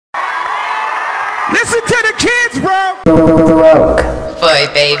Listen to the kids, bro. Boy,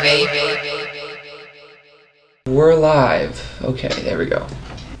 baby. We're live. Okay, there we go.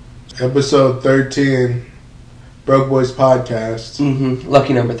 Episode 13, Broke Boys Podcast.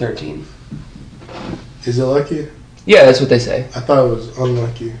 Lucky number 13. Is it lucky? Yeah, that's what they say. I thought it was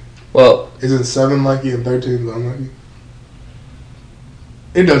unlucky. Well, Isn't 7 lucky and 13 is unlucky?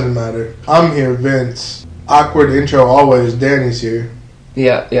 It doesn't matter. I'm here, Vince. Awkward intro always. Danny's here.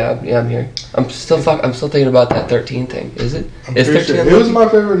 yeah, I'm here. I'm still thinking about that 13 thing. Is it? Is 13 Sure. It unlucky? was my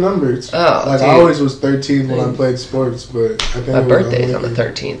favorite number. It's, Oh, like dude. I always was 13 when I played sports, but I think My it was birthday's on the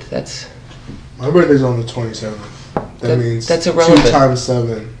unlucky. 13th. That's My birthday's on the 27th. That means that's 2 irrelevant. times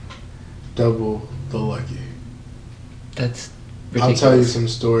 7, double the lucky. that's I'll ridiculous. tell you some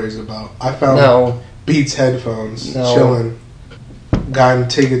stories about. I found No, Beats headphones, No. chilling, gotten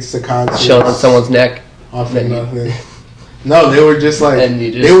tickets to concerts, chilling on someone's neck. off of Then you- nothing. No, they were just like And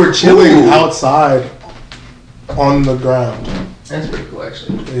you just- they were chilling Ooh. outside on the ground. That's pretty cool,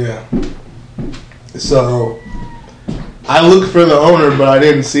 actually. Yeah. So I looked for the owner, but I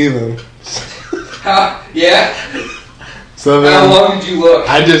didn't see them. Yeah. So then did you look?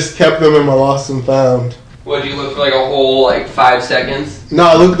 I just kept them in my lost and found. What, did you look for like a whole 5 seconds? No,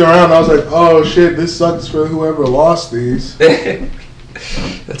 I looked around. I was like, "Oh shit, this sucks for whoever lost these."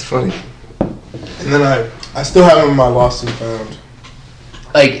 That's funny. And then I still have them in my lost and found.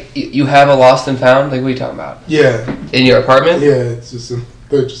 You have a lost and found? Like, what are you talking about? Yeah, In your apartment? yeah.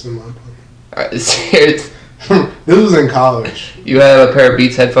 They're just in my apartment. Alright, serious. This was in college. You have a pair of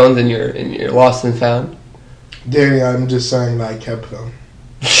Beats headphones in your lost and found? Danny, I'm just saying that I kept them.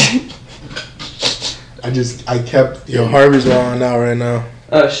 I kept. Yo, Harvey's wilding out right now.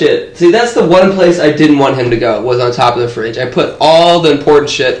 Oh shit. See, that's the one place I didn't want him to go, was on top of the fridge. I put all the important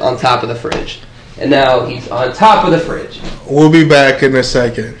shit on top of the fridge. And now he's on top of the fridge. We'll be back in a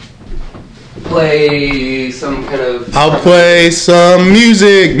second. Play some kind of... I'll play some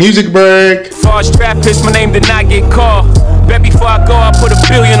music. Music break. Far strap is my name, did not get caught. Bet before I go, I put $1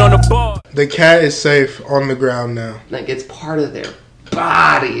 billion on the bar. The cat is safe on the ground now. Like, it's part of their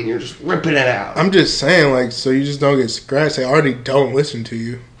body, and you're just ripping it out. I'm just saying, so you just don't get scratched. They already don't listen to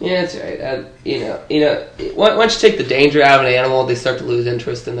you. Yeah, that's right. Once you take the danger out of an animal, they start to lose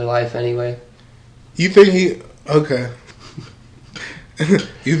interest in their life anyway. You think he... Okay.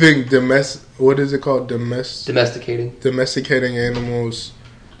 You think what is it called? Domesticating. Domesticating animals,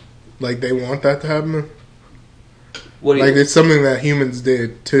 they want that to happen? What do you... It's something that humans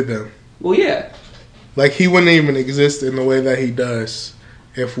did to them. Well, yeah. He wouldn't even exist in the way that he does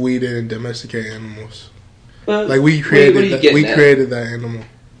if we didn't domesticate animals. But We created that animal.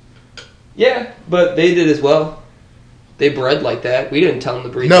 Yeah, but they did as well. They bred like that. We didn't tell them to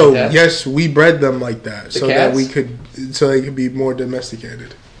breed No, like that. yes, we bred them like that The so cats? so they could be more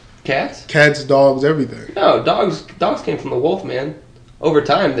domesticated. Cats? Cats, dogs, everything. No, dogs came from the wolf, man. Over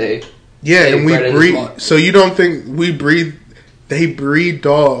time, they And we bred into breed. small- So you don't think we breed? They breed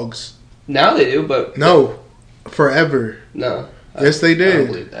dogs. Now they do, but... No, forever. No. Yes, they I did. don't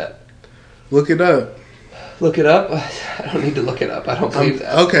believe that. Look it up. Look it up? I don't need to look it up. I don't believe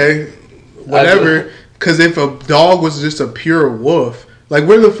that. Okay, whatever. Because if a dog was just a pure wolf, where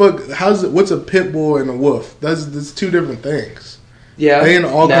the fuck? What's a pit bull and a wolf? That's two different things. Yeah. They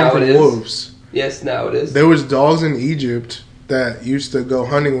didn't all now come it from is. wolves. Yes, now it is. There was dogs in Egypt that used to go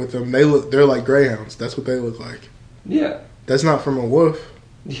hunting with them. They're like greyhounds. That's what they look like. Yeah. That's not from a wolf.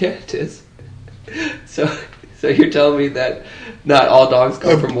 Yeah, it is. So you're telling me that not all dogs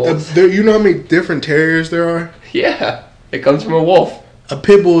come from wolves? You know how many different terriers there are? Yeah. It comes from a wolf. A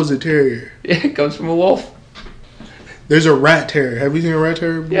pit bull is a terrier. Yeah, it comes from a wolf. There's a rat terrier. Have you seen a rat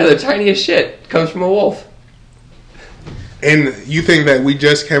terrier before? Yeah, they're tiny as shit. It comes from a wolf. And you think that we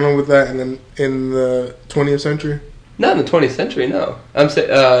just came up with that in the 20th century? Not in the 20th century, no. I'm saying,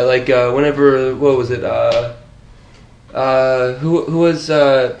 whenever, what was it, who was,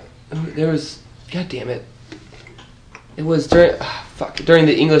 there was, god damn it. It was during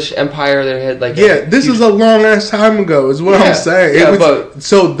the English Empire, they had this is a long ass time ago, is what I'm saying.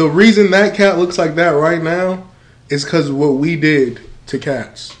 So the reason that cat looks like that right now is because of what we did to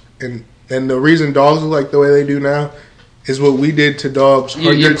cats. And the reason dogs look like the way they do now is what we did to dogs.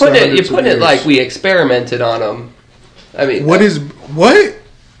 You put it like we experimented on them. I mean, what is breeding?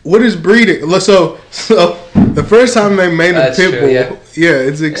 So the first time they made a pit bull,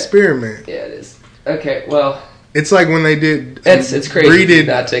 it's an experiment. Yeah, it is. Okay, well, it's like when they did it's crazy breeded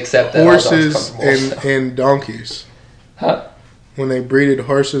not to accept that horses and donkeys. Huh? When they breeded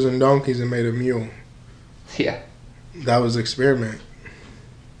horses and donkeys and made a mule. Yeah. That was experiment.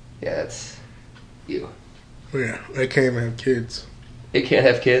 Yeah, that's you. Yeah, they can't even have kids. It can't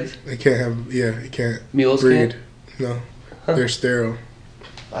have kids? It can't have, it can't Mules breed. Can't? No. Huh. They're sterile.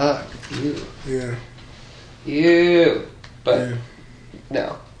 Ah, ew. Yeah. Ew. But,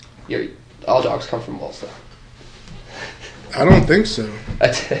 no. All dogs come from wolves, though. I don't think so.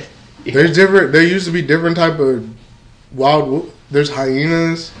 Yeah. There used to be different type of wild. There's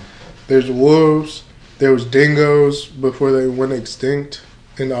hyenas. There's wolves. There was dingoes before they went extinct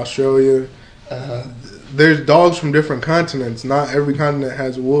in Australia. There's dogs from different continents. Not every continent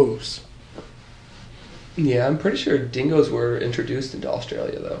has wolves. Yeah, I'm pretty sure dingoes were introduced into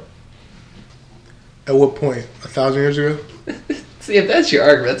Australia, though. At what point? 1,000 years ago? See, if that's your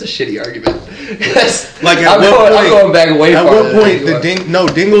argument, that's a shitty argument. Like I'm going back way At farther. what point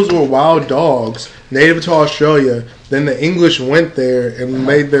dingoes were wild dogs native to Australia. Then the English went there and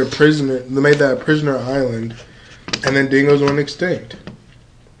made that a prisoner island, and then dingoes went extinct.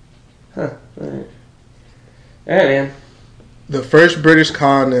 Huh. All right, man. The first British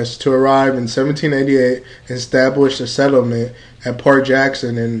colonists to arrive in 1788 established a settlement at Port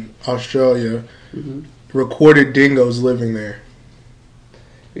Jackson in Australia. Mm-hmm. Recorded dingoes living there.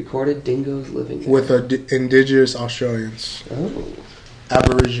 Recorded dingoes living there. With indigenous Australians. Oh.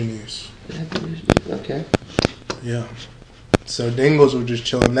 Aborigines. Okay. Yeah. So dingoes were just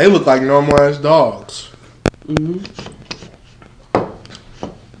chilling. They look like normal-ass dogs. Mm-hmm.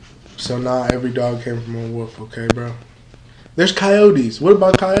 So not every dog came from a wolf, okay, bro? There's coyotes. What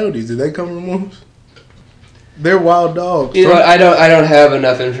about coyotes? Did they come from wolves? They're wild dogs. You know what? I don't have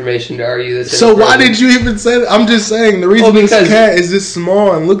enough information to argue this. So why did you even say that? I'm just saying the reason this cat is this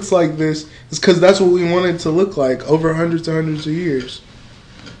small and looks like this is because that's what we wanted to look like over hundreds and hundreds of years.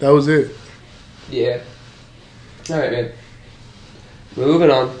 That was it. Yeah. All right, man. Moving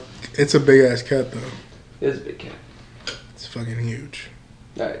on. It's a big ass cat, though. It is a big cat. It's fucking huge.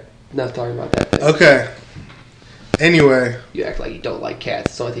 All right. Enough talking about that thing. Okay. Anyway. You act like you don't like cats.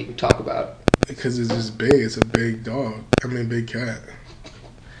 It's the only thing you can talk about. Because it's just big. It's a big dog. Big cat.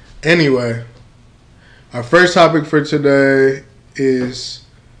 Anyway. Our first topic for today is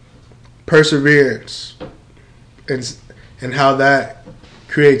perseverance. And how that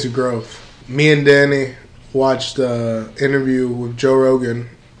creates growth. Me and Danny watched an interview with Joe Rogan.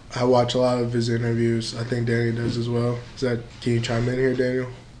 I watch a lot of his interviews. I think Danny does as well. Can you chime in here, Daniel?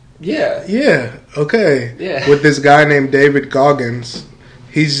 Yeah. Yeah. Okay. Yeah. With this guy named David Goggins.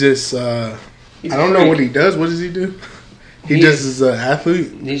 He's just, I don't know what he does. What does he do? He just is an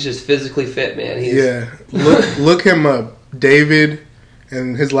athlete. He's just physically fit, man. Look him up. David,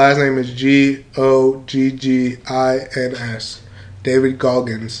 and his last name is Goggins. David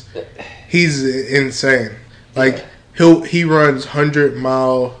Goggins. He's insane. Like, he runs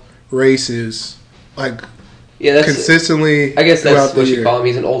 100-mile races, like, consistently. I guess that's what you call him.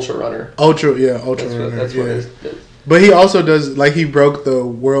 He's an ultra runner. Ultra runner. That's what it is. But he also does, like, he broke the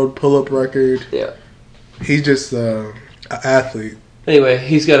world pull-up record. Yeah. He's just an athlete. Anyway,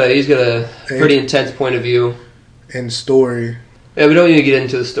 he's got a pretty intense point of view. And story. Yeah, we don't need to get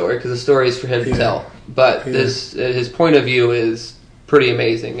into the story because the story is for him to tell. But his point of view is pretty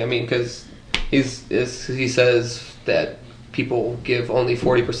amazing. I mean, because he says that people give only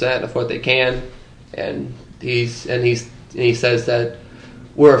 40% of what they can, and he says that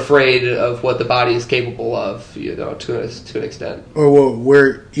we're afraid of what the body is capable of, to an extent.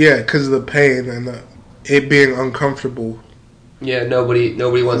 Or because of the pain and it being uncomfortable. Yeah,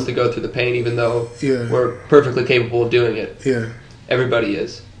 nobody wants to go through the pain, even though we're perfectly capable of doing it. Yeah, everybody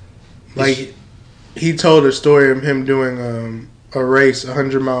is. Like, he told a story of him doing a race,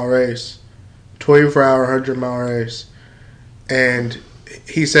 100-mile race, 24-hour 100-mile race, and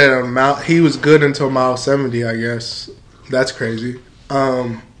he said he was good until mile 70. I guess that's crazy.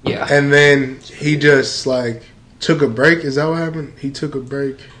 Yeah. And then he just took a break. Is that what happened? He took a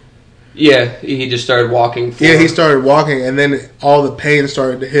break. Yeah, he just started walking. He started walking, and then all the pain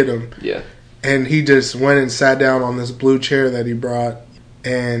started to hit him. Yeah. And he just went and sat down on this blue chair that he brought,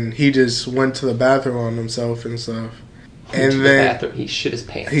 and he just went to the bathroom on himself and stuff. He shit his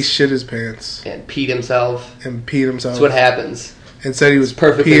pants. He shit his pants. And peed himself. That's what happens. And said he was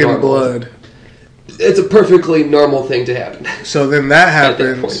peeing blood. It's a perfectly normal thing to happen. So then that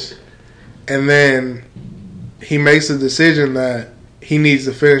happens, and then he makes a decision that he needs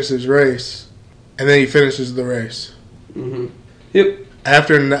to finish his race, and then he finishes the race. Mm-hmm. Yep.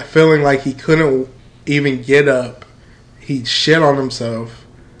 After feeling like he couldn't even get up, he shit on himself,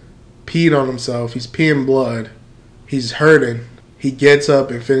 peed on himself, he's peeing blood, he's hurting, he gets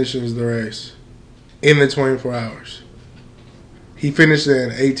up and finishes the race in the 24 hours. He finished it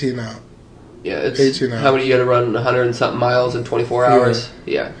in 18 out. Yeah, it's 18 hours. How many you got to run 100 and something miles in 24 hours?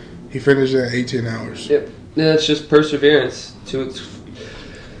 Yeah. He finished it in 18 hours. Yep. Yeah, it's just perseverance to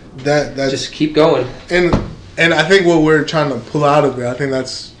that just keep going. And I think what we're trying to pull out of it, I think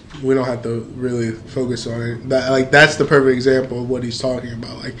we don't have to really focus on it. That's the perfect example of what he's talking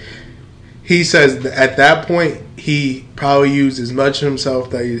about. Like, he says that at that point, he probably used as much of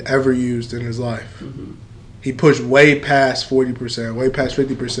himself that he ever used in his life. Mm-hmm. He pushed way past 40%, way past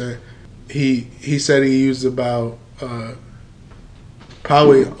 50%. He said he used about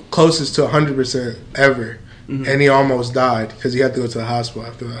probably closest to 100% ever, mm-hmm. and he almost died because he had to go to the hospital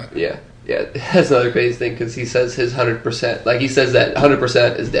after that. Yeah. Yeah, that's another crazy thing because he says his 100%. Like, he says that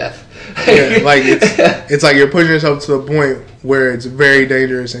 100% is death. Yeah, like it's like you're pushing yourself to the point where it's very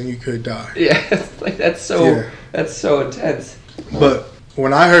dangerous and you could die. Yeah, like that's so intense. But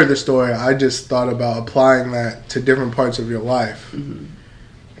when I heard the story, I just thought about applying that to different parts of your life, mm-hmm.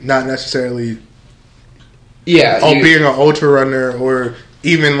 not necessarily. Yeah, being an ultra runner or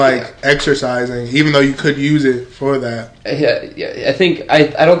even exercising, even though you could use it for that. Yeah. I think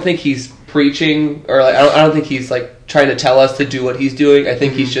I don't think he's preaching or I don't think he's trying to tell us to do what he's doing. I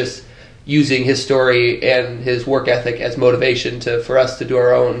think mm-hmm. he's just using his story and his work ethic as motivation for us to do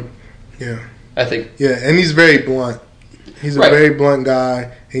our own. Yeah, I think. Yeah, and he's very blunt. He's a very blunt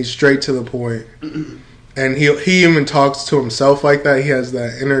guy. He's straight to the point. And he even talks to himself like that. He has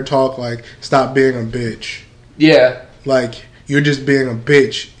that inner talk stop being a bitch. Yeah. You're just being a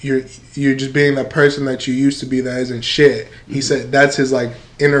bitch. You're just being that person that you used to be that isn't shit. He mm-hmm. said that's his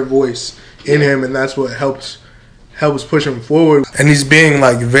inner voice in him, and that's what helps push him forward. And he's being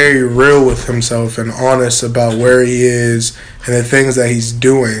very real with himself and honest about where he is and the things that he's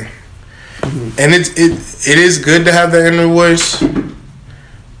doing. Mm-hmm. And it is good to have that inner voice,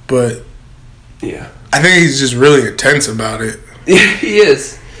 but yeah, I think he's just really intense about it. He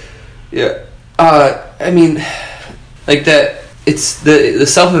is. Yeah. I mean, that. It's the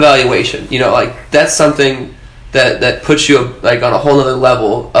self-evaluation, that's something that puts you on a whole other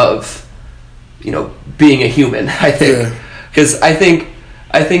level of, being a human, I think. Because I think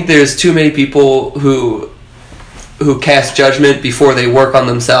there's too many people who cast judgment before they work on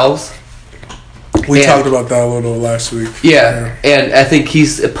themselves. We talked about that a little last week. Yeah, and I think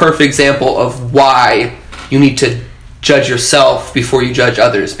he's a perfect example of why you need to judge yourself before you judge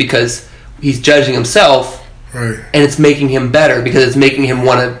others, because he's judging himself. Right. And it's making him better because it's making him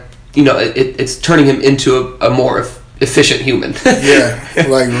want to, it's turning him into a more efficient human. Yeah,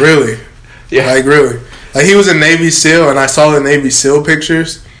 really. Yeah. Really. He was a Navy SEAL, and I saw the Navy SEAL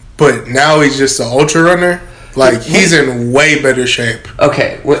pictures, but now he's just an ultra runner. He's in way better shape.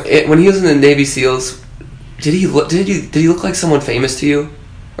 Okay, when he was in the Navy SEALs, did he look like someone famous to you?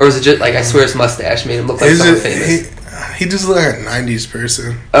 Or was it just, I swear his mustache made him look like someone famous? He just looked like a 90s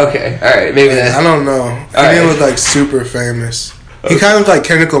person. Okay, alright, maybe that's... I don't know. He didn't look super famous. Okay. He kind of looked like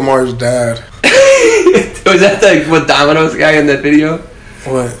Kendrick Lamar's dad. Was that the Domino's guy in that video?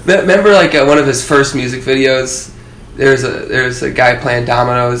 What? Remember, one of his first music videos? There's a guy playing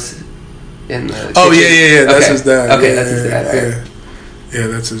dominoes in the kitchen. Oh, yeah. That's his dad. Okay, that's his dad. Right. Yeah,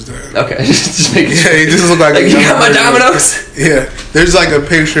 that's his dad. Okay, just making sure. Yeah, he just looked like you got my dominoes? Yeah. There's a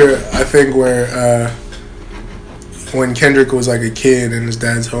picture, I think, where... when Kendrick was a kid and his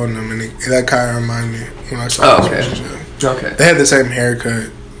dad's holding him, and that kind of reminded me when I saw this picture. Okay. They had the same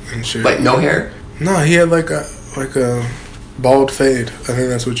haircut and shit. No hair? No, he had a bald fade. I think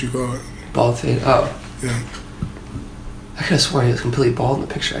that's what you call it. Bald fade? Oh. Yeah. I could have sworn he was completely bald in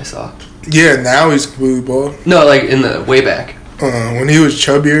the picture I saw. Yeah, now he's completely bald. No, in the way back. When he was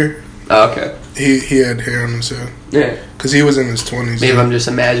chubbier. Oh, okay. He had hair on himself. Yeah. Because he was in his 20s. Maybe I'm just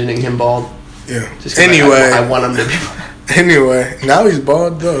imagining him bald. Yeah. Anyway, I want him to be. Anyway, now he's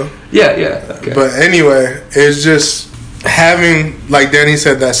bald though. Yeah. Okay. But anyway, it's just having, like Danny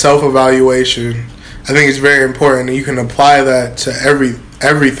said, that self-evaluation. I think it's very important, and you can apply that to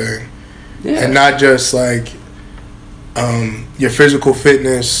everything, and not just your physical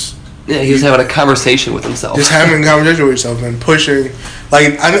fitness. Yeah, he was having a conversation with himself. Just having a conversation with yourself and pushing.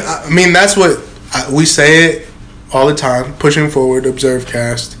 I mean, that's what we say it all the time. Pushing forward, observe,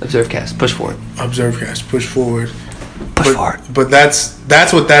 cast. Observe, cast, push forward. Observe, cast, push forward. Push forward. But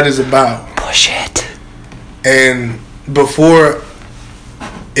that's what that is about. Push it. And before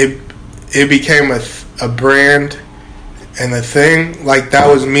it became a brand and a thing, that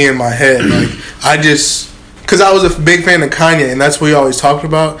was me in my head. Because I was a big fan of Kanye, and that's what he always talked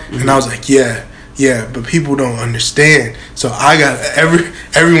about. Mm-hmm. And I was like, yeah, but people don't understand. So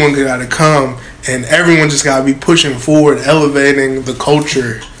everyone got to come, and everyone just got to be pushing forward, elevating the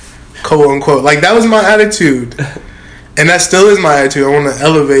culture, quote unquote. That was my attitude. And that still is my attitude. I want to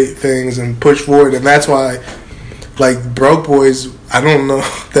elevate things and push forward. And that's why, Broke Boys, I don't know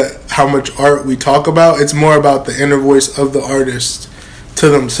how much art we talk about. It's more about the inner voice of the artist to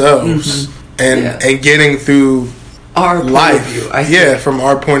themselves and getting through our life. From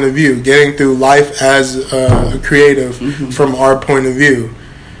our point of view, getting through life as a creative from our point of view,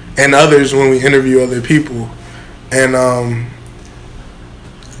 and others when we interview other people. And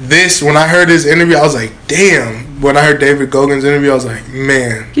when I heard this interview, I was like, damn. When I heard David Goggins' interview, I was like,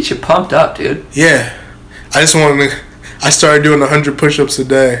 man, get you pumped up, dude. Yeah, I started doing 100 push-ups a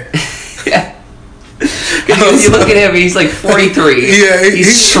day. Yeah. You look at him, he's like 43. Yeah,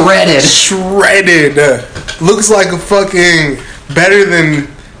 he's shredded. Shredded. Looks like a fucking better than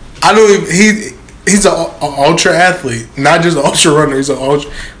he's an ultra athlete, not just an ultra runner. He's an ultra.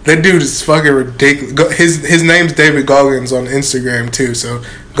 That dude is fucking ridiculous. His name's David Goggins on Instagram too. So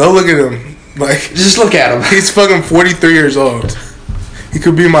go look at him. Like, just look at him. He's fucking 43 years old. He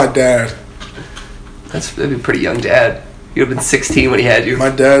could be my dad. That'd be a pretty young dad. You would have been 16 when he had you. My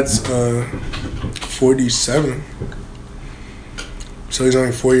dad's 47. So he's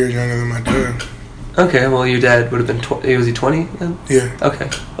only 4 years younger than my dad. Okay, well, your dad would have been was he 20 then? Yeah. Okay.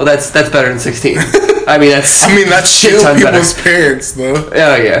 Well, that's better than 16. I mean, that's shit ton people's better. Parents, though.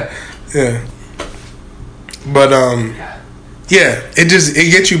 Oh, yeah. Yeah. But, yeah, it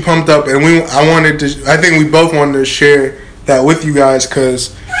gets you pumped up, and I think we both wanted to share that with you guys,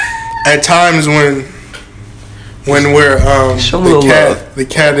 because at times when we're, the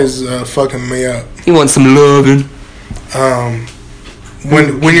cat is fucking me up. He wants some loving.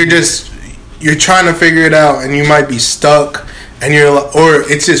 When you're trying to figure it out, and you might be stuck, and or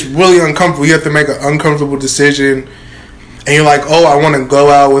it's just really uncomfortable. You have to make an uncomfortable decision, and you're like, oh, I want to go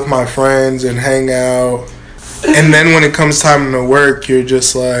out with my friends and hang out, and then when it comes time to work, you're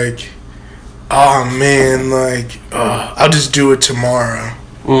just like, oh man, like, I'll just do it tomorrow.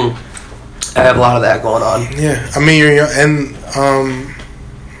 I have a lot of that going on. Yeah, I mean, you're young, and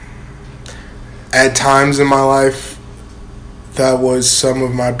at times in my life, that was some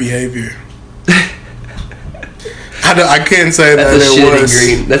of my behavior. I can't say that it was.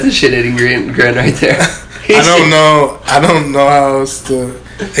 That's a shit-eating grin right there. I don't know how else to,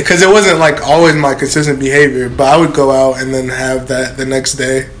 because it wasn't like always my consistent behavior. But I would go out and then have that the next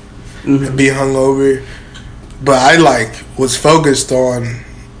day and be hungover. But I was focused on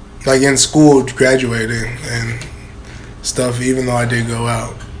in school graduating and stuff. Even though I did go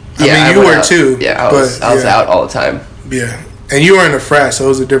out. I mean, you were out too. Yeah, I was out all the time. Yeah, and you were in a frat, so it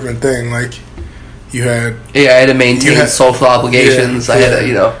was a different thing. Like. You had I had to maintain social obligations. I had to,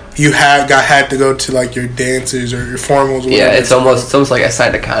 you had to go to your dances or your formals. Or yeah, it's almost like I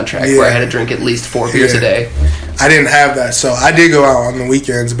signed a contract where I had to drink at least 4 beers a day. I didn't have that, so I did go out on the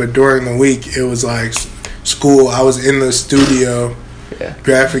weekends, but during the week it was like school. I was in the studio,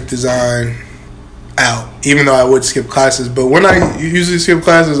 graphic design, out. Even though I would skip classes, but when I usually skip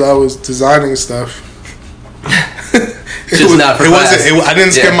classes, I was designing stuff. Not for class. I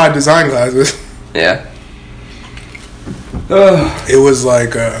didn't skip my design classes. Yeah. It was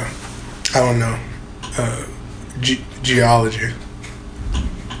like, I don't know, geology.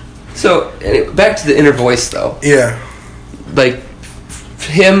 So, back to the inner voice, though. Yeah. Like,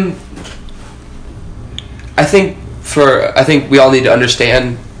 him, I think we all need to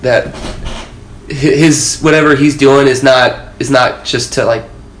understand that his whatever he's doing is not just to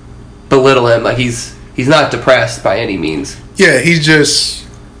belittle him. Like he's not depressed by any means. Yeah, he's just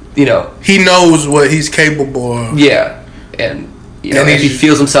he knows what he's capable of. Yeah, and if he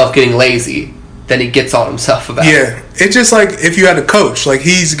feels himself getting lazy, then he gets on himself about it. Yeah, it's just like if you had a coach,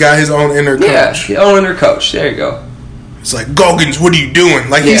 he's got his own inner coach. Yeah, his own inner coach. There you go. It's like, Goggins, what are you doing?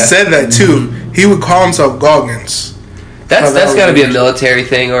 He said that too. Mm-hmm. He would call himself Goggins. That's got to be a military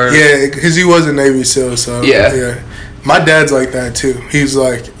thing, or because he was a Navy SEAL. So yeah. My dad's like that too. He's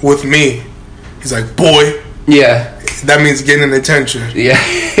like with me. He's like, boy. Yeah. That means getting attention. Yeah.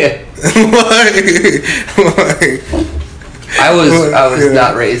 I was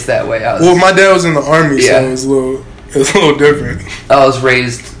not raised that way. Well, my dad was in the Army, so it was a little different. I was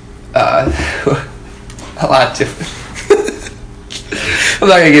raised a lot different. I'm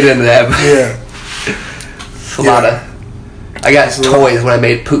not gonna get into that, but it's a lot of. I got toys when I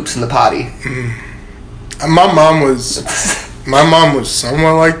made poops in the potty. Mm. My mom was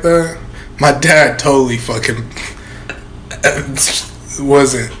somewhat like that. My dad totally fucking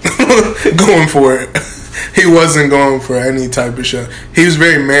wasn't going for it. He wasn't going for any type of show. He was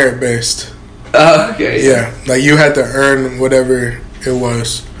very merit based. Okay. Yeah, you had to earn whatever it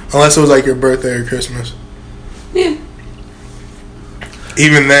was, unless it was your birthday or Christmas. Yeah.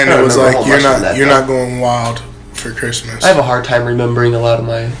 Even then, it was you're not going wild for Christmas. I have a hard time remembering a lot of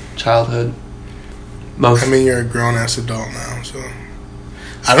my childhood. I mean, you're a grown ass adult now, so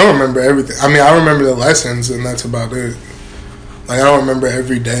I don't remember everything. I mean, I remember the lessons, and that's about it. Like, I don't remember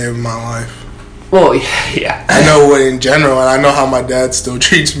every day of my life. Well, yeah. I know what in general, and I know how my dad still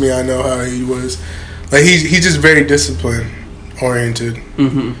treats me. I know how he was. Like, he's just very discipline-oriented.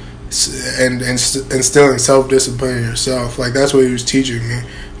 Mm-hmm. And instilling self-discipline in yourself. Like, that's what he was teaching me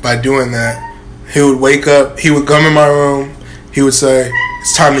by doing that. He would wake up. He would come in my room. He would say,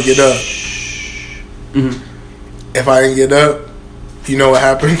 "It's time to get up." Mm-hmm. If I didn't get up, you know what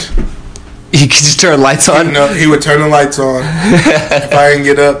happened? You could just turn the lights on? He would turn the lights on. If I didn't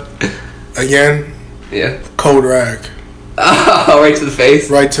get up again, cold rag. Oh, right to the face?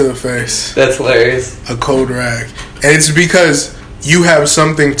 Right to the face. That's hilarious. A cold rag. And it's because you have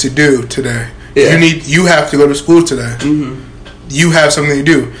something to do today. Yeah. You have to go to school today. Mm-hmm. You have something to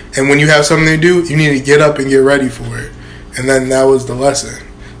do. And when you have something to do, you need to get up and get ready for it. And then that was the lesson.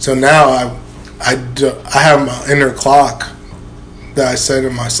 So now I have my inner clock that I set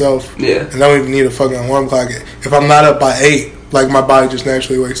in myself. Yeah. And I don't even need a fucking alarm clock. If I'm not up by 8, like, my body just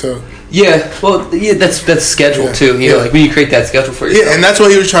naturally wakes up. Yeah. Well, yeah, that's scheduled too. You know, like when you create that schedule for yourself. Yeah, and that's what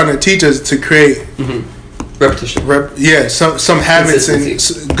he was trying to teach us, to create repetition. Some habits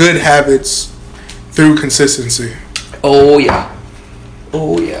and good habits through consistency. Oh yeah.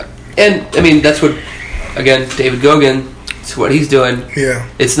 And I mean, that's what, again, David Goggin, it's what he's doing. Yeah.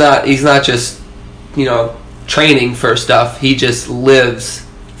 He's not just, training for stuff. He just lives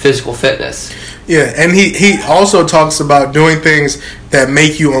physical fitness. Yeah, and he also talks about doing things that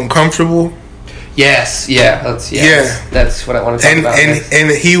make you uncomfortable. Yes, that's what I want to talk about.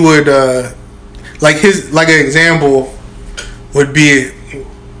 And he would like an example would be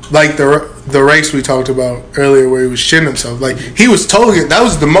like the race we talked about earlier, where he was shitting himself. Like, he was totally, that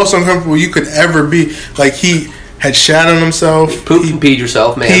was the most uncomfortable you could ever be. Like, he had shat on himself. Pooped and peed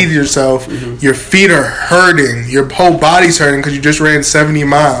yourself, man. Peed yourself. Mm-hmm. Your feet are hurting. Your whole body's hurting because you just ran 70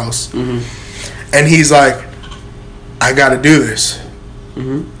 miles. Mm-hmm. And he's like, I got to do this.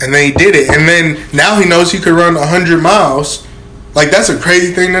 Mm-hmm. And then he did it. And then now he knows he could run 100 miles. Like, that's a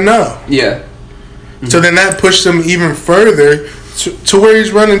crazy thing to know. Yeah. Mm-hmm. So then that pushed him even further to where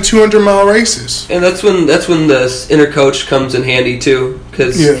he's running 200-mile races. And that's when the inner coach comes in handy too,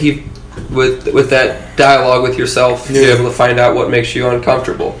 because he, with that dialogue with yourself, you're able to find out what makes you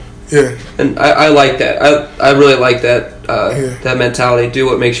uncomfortable. Yeah. And I like that. I really like that that mentality. Do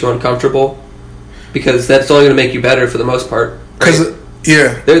what makes you uncomfortable, because that's only going to make you better for the most part. Right?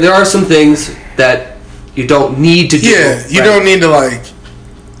 There are some things that you don't need to do. Yeah, you don't need to, like,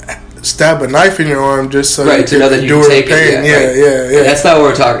 stab a knife in your arm just so you can know that you can take it. Yeah. That's not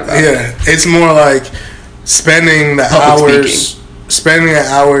what we're talking about. Yeah, it's more like spending the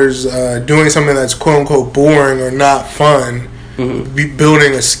hours doing something that's quote unquote boring or not fun,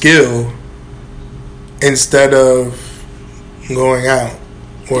 building a skill instead of going out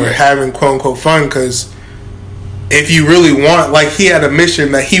or having quote unquote fun. Because if you really want, like, he had a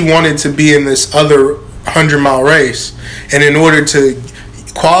mission that he wanted to be in this other 100-mile race, and in order to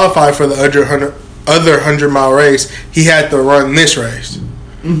qualify for the other 100-mile race, he had to run this race.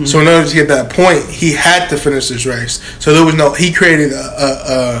 Mm-hmm. So in order to get that point, he had to finish this race. So there was he created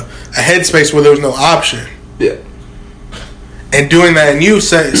a headspace where there was no option. Yeah. And doing that, and you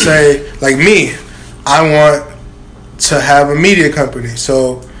say like me, I want to have a media company.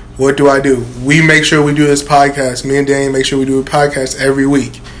 So what do? We make sure we do this podcast. Me and Danny make sure we do a podcast every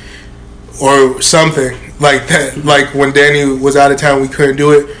week, or something like that. Like, when Danny was out of town, we couldn't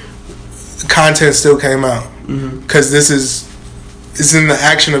do it. Content still came out because it's in the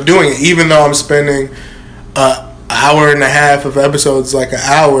action of doing it. Even though I'm spending an hour and a half of episodes, like an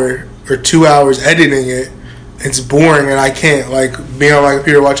hour or 2 hours editing it, it's boring, and I can't, like, be on my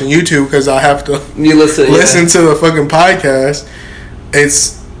computer watching YouTube because I have to listen to the fucking podcast.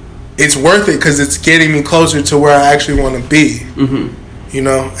 It's worth it because it's getting me closer to where I actually want to be. Mm-hmm.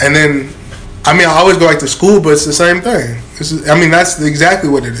 And then, I mean, I always go back to school, but it's the same thing. That's exactly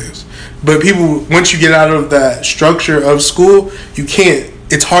what it is. But people, once you get out of that structure of school,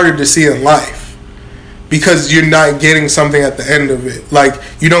 it's harder to see in life. Because you're not getting something at the end of it. Like,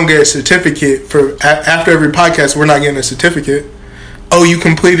 you don't get a certificate after every podcast. We're not getting a certificate. Oh, you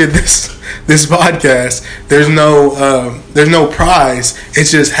completed this podcast. There's no prize.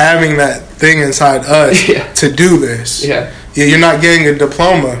 It's just having that thing inside us to do this. Yeah. You're not getting a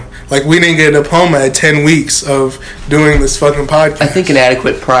diploma. Like, we didn't get a diploma at 10 weeks of doing this fucking podcast. I think an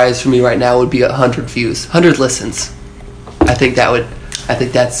adequate prize for me right now would be 100 views, 100 listens. I think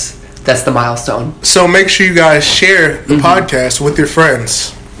that's the milestone. So make sure you guys share the podcast with your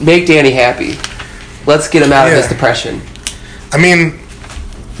friends. Make Danny happy. Let's get him out of this depression. I mean,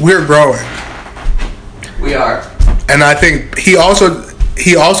 we're growing. We are. And I think he also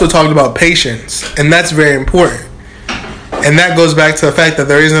talked about patience, and that's very important. And that goes back to the fact that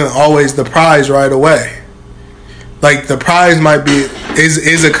there isn't always the prize right away. Like, the prize might be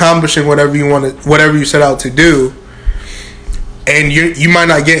is accomplishing whatever you set out to do, and you might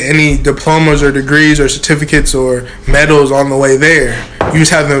not get any diplomas or degrees or certificates or medals on the way there. You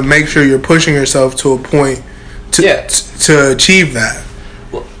just have to make sure you're pushing yourself to a point to achieve that.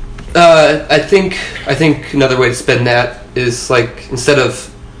 Well, I think another way to spin that is, like, instead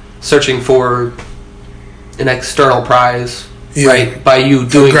of searching for an external prize, right? By you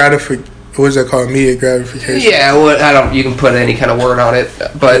doing what is that called? Immediate gratification. Yeah, well, I don't. You can put any kind of word on it,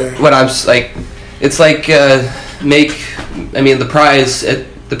 but what I'm like, it's like the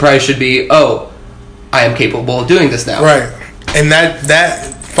prize should be, oh, I am capable of doing this now. Right, and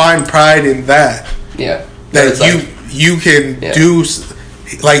that find pride in that. Yeah, that you can do.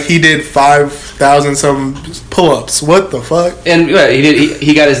 Like, he did 5,000 some pull-ups. What the fuck? And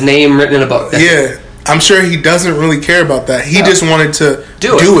he got his name written in a book. I'm sure he doesn't really care about that. He just wanted to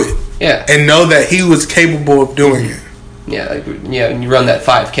do it. Yeah. And know that he was capable of doing it. Yeah, and you run that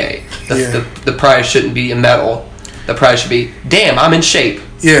 5K. The prize shouldn't be a medal. The prize should be, damn, I'm in shape.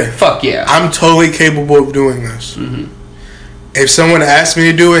 Yeah. Fuck yeah. I'm totally capable of doing this. Mm-hmm. If someone asked me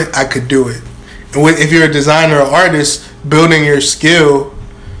to do it, I could do it. And if you're a designer or artist, building your skill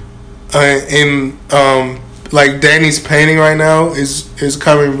like Danny's painting right now is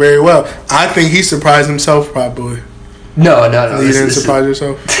coming very well. I think he surprised himself probably. No. You didn't surprise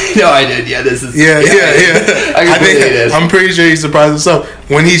yourself? No, I did. Yeah, this is... Yeah. I completely did. I'm pretty sure he surprised himself.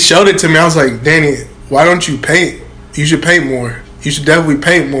 When he showed it to me, I was like, Danny, why don't you paint? You should paint more. You should definitely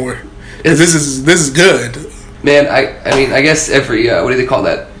paint more. This is good. Man, I guess every... what do they call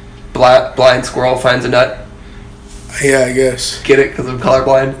that? Blind squirrel finds a nut? Yeah, I guess. Get it? Because I'm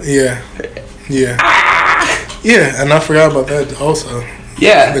colorblind? Yeah. Yeah, and I forgot about that also.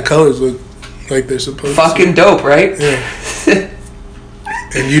 Yeah. The colors look like they're supposed to. Fucking dope, right? Yeah.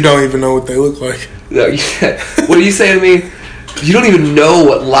 And you don't even know what they look like. No, what are you saying to me? You don't even know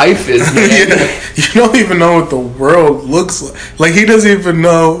what life is, man. Yeah, you don't even know what the world looks like. Like, he doesn't even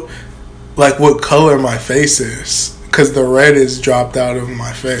know, like, what color my face is. Because the red is dropped out of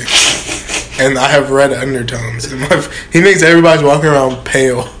my face. And I have red undertones. He thinks everybody's walking around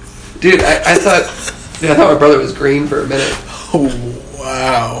pale. Dude, I thought my brother was green for a minute. Oh,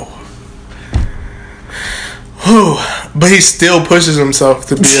 wow. But he still pushes himself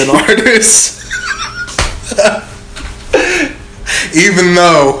to be an artist. Even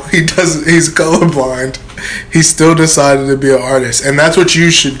though he's colorblind, he still decided to be an artist. And that's what you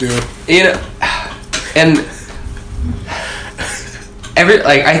should do. You know, and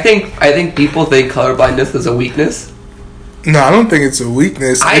I think people think colorblindness is a weakness. No, I don't think it's a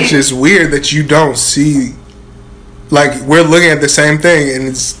weakness. It's just weird that you don't see. Like, we're looking at the same thing,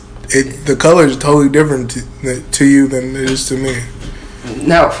 and the color is totally different to you than it is to me.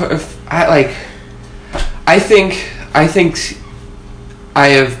 Now, I think I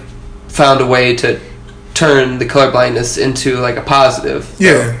have found a way to turn the colorblindness into, like, a positive.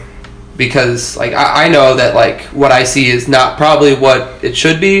 Yeah. Because, like, I know that, like, what I see is not probably what it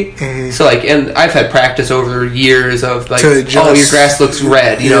should be. Mm-hmm. So, like, and I've had practice over years of, like, oh, your grass looks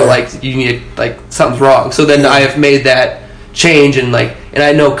red. You know, like, you need, like, something's wrong. So then I have made that change and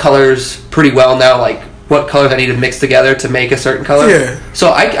I know colors pretty well now, like, what colors I need to mix together to make a certain color. Yeah.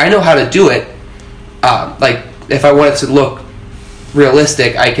 So I know how to do it. Like, if I want it to look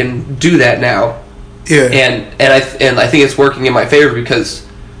realistic, I can do that now. Yeah. And I think it's working in my favor because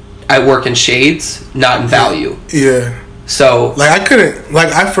I work in shades, not in value. Yeah. So, like,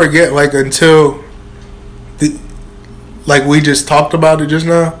 I forget, like, until we just talked about it just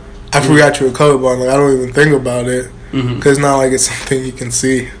now. I forgot you were colorblind. Like, I don't even think about it because not like it's something you can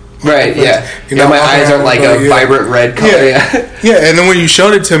see. Right. Yeah. You know, my eyes aren't like a vibrant red color. Yeah. And then when you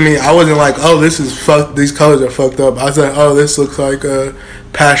showed it to me, I wasn't like, oh, these colors are fucked up. I was like, oh, this looks like a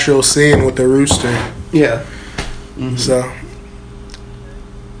pastoral scene with a rooster. Yeah. Mm-hmm. So.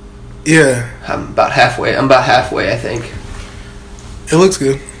 Yeah. I'm about halfway, I think. It looks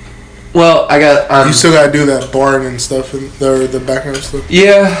good. Well, I got. You still gotta do that barn and stuff, and the background stuff.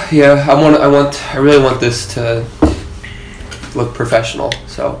 Yeah. I really want this to look professional.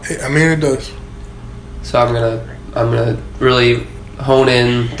 So. I mean, it does. So I'm gonna really hone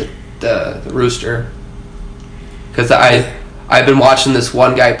in the rooster, because I've been watching this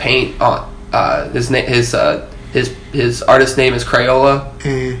one guy paint on his artist name is Crayola,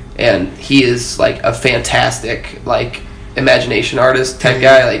 and he is, like, a fantastic, like, imagination artist type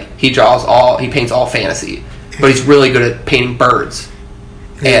guy. Like, he paints all fantasy, but he's really good at painting birds.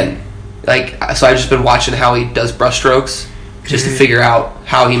 And, like, so I've just been watching how he does brushstrokes, just to figure out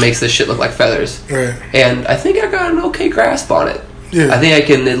how he makes this shit look like feathers. Right. And I think I got an okay grasp on it. Yeah. I think I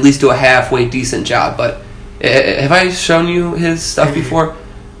can at least do a halfway decent job. But have I shown you his stuff before?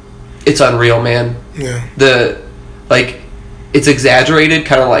 It's unreal, man. Yeah. It's exaggerated,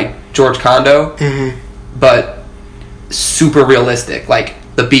 kind of like George Condo, but super realistic. Like,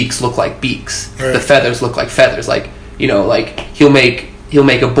 the beaks look like beaks. Right. The feathers look like feathers. Like, you know, like he'll make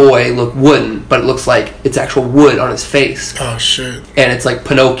a boy look wooden, but it looks like it's actual wood on his face. Oh shit! And it's like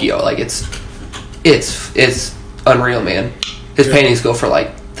Pinocchio. Like, it's unreal, man. His paintings go for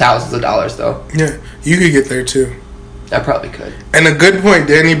like thousands of dollars, though. Yeah, you could get there too. I probably could. And a good point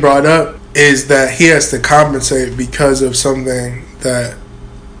Danny brought up is that he has to compensate because of something that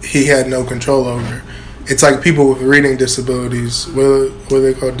he had no control over. It's like people with reading disabilities. What are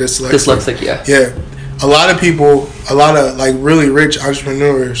they called? Dyslexic, yeah. Yeah. A lot of people, like really rich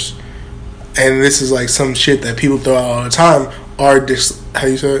entrepreneurs, and this is like some shit that people throw out all the time, are how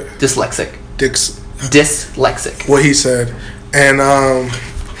you say it? Dyslexic. Dyslexic. What he said. And,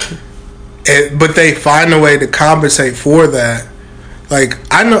 but they find a way to compensate for that. Like,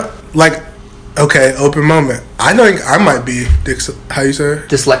 I know, like, okay, open moment. I think I might be how you say it?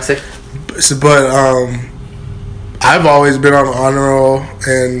 Dyslexic. But I've always been on the honor roll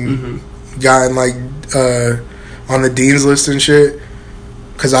and gotten like on the dean's list and shit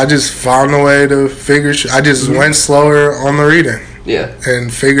because I just found a way to figure. I just went slower on the reading,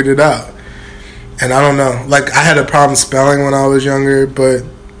 and figured it out. And I don't know, like I had a problem spelling when I was younger, but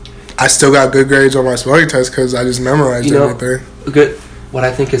I still got good grades on my spelling test because I just memorized everything. Good. What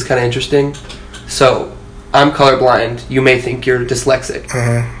I think is kind of interesting. So, I'm colorblind. You may think you're dyslexic.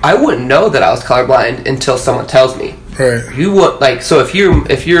 I wouldn't know that I was colorblind until someone tells me. Right. You would so if you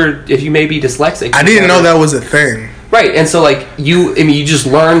may be dyslexic. I didn't know that was a thing. Right, and so like you just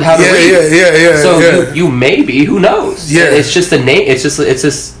learned how to read. Yeah. So you may be. Who knows? Yeah. It's just a name. It's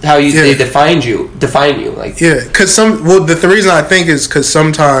just how they define you. Like because the reason I think is because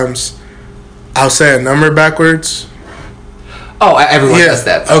sometimes I'll say a number backwards. Oh, everyone does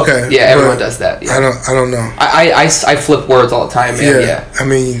that. Though. Okay. Yeah, everyone does that. Yeah. I don't know. I flip words all the time, man. Yeah. I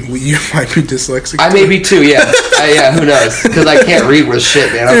mean, you might be dyslexic. I may be too. Yeah. Who knows? Because I can't read with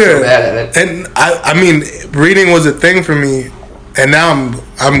shit, man. I'm so bad at it. And I mean, reading was a thing for me, and now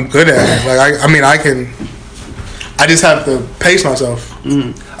I'm good at it. Like I just have to pace myself.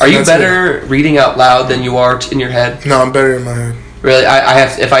 Are you better reading out loud than you are in your head? No, I'm better in my head. Really, I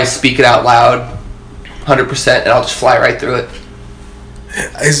have. If I speak it out loud, 100%, and I'll just fly right through it.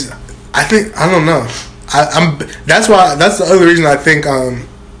 I don't know. That's the other reason I think I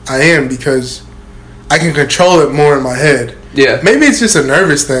am, because I can control it more in my head. Yeah. Maybe it's just a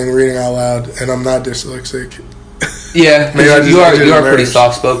nervous thing reading out loud, and I'm not dyslexic. Yeah, you are pretty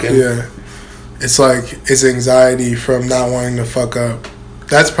soft spoken. Yeah. It's like it's anxiety from not wanting to fuck up.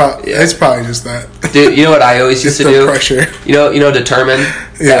 It's probably just that. Dude, you know what I always used to do? Pressure. You know, determine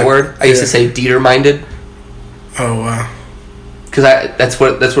that word. I used to say determined. Oh wow. Because that's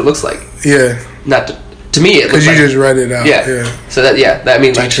what it looks like. Yeah. Not to me. It because you just read it out. Yeah. So that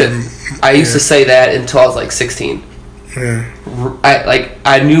means like shit. I used to say that until I was like 16. Yeah.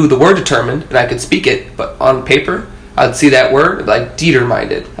 I knew the word determined and I could speak it, but on paper I'd see that word like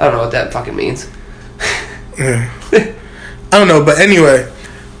determined. I don't know what that fucking means. Yeah. I don't know, but anyway,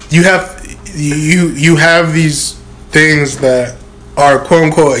 you have these things that are quote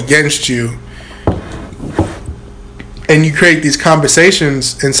unquote against you. And you create these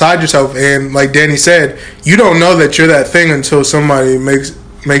conversations inside yourself, and like Danny said, you don't know that you're that thing until somebody makes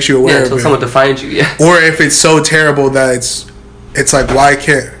you aware of it. Until someone defines you, yeah. Or if it's so terrible that it's like why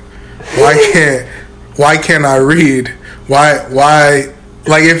can't I read? Why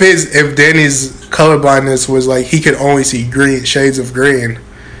like if Danny's colorblindness was like he could only see green shades of green.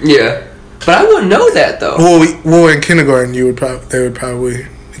 Yeah, but I wouldn't know that though. Well, in kindergarten they would probably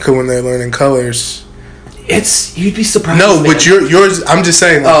because when they're learning colors. You'd be surprised. No, man. but yours. I'm just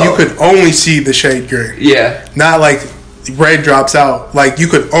saying, like, you could only see the shade green. Yeah. Not like red drops out. Like you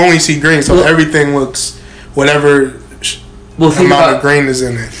could only see green, so everything looks whatever amount of green is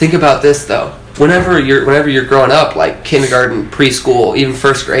in it. Think about this though. Whenever you're growing up, like kindergarten, preschool, even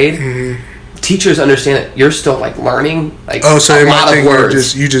first grade, teachers understand that you're still like learning. Like so a lot of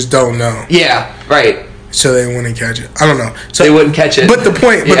words. You just don't know. Yeah. Right. So they wouldn't catch it. I don't know. So they wouldn't catch it. But the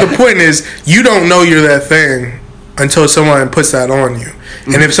point is, you don't know you're that thing until someone puts that on you.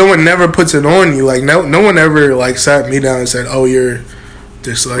 Mm-hmm. And if someone never puts it on you, like no one ever like sat me down and said, "Oh, you're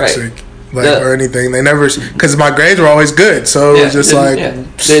dyslexic," or anything. They never, because my grades were always good, so it was just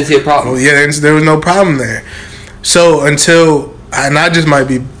didn't see a problem. Well, there was no problem there. So and I just might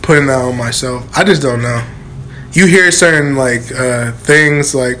be putting that on myself. I just don't know. you hear certain like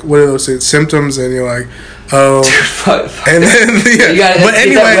things like what are those symptoms, and you're like, oh, and then but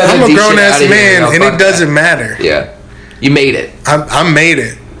anyway, I'm a grown ass man, and it doesn't matter. Yeah, you made it. I made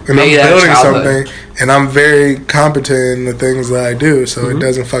it, and I'm building something, and I'm very competent in the things that I do, so it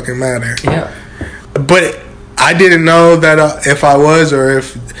doesn't fucking matter. Yeah, but I didn't know that if I was, or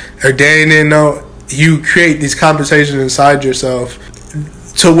Danny didn't know. You create these conversations inside yourself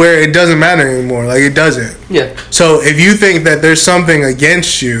to where it doesn't matter anymore. Like, it doesn't. Yeah. So if you think that there's something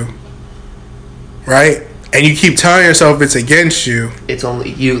against you, right, and you keep telling yourself it's against you, it's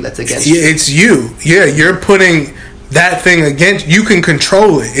only you that's against you. It's you. Yeah, you're putting that thing against you. Can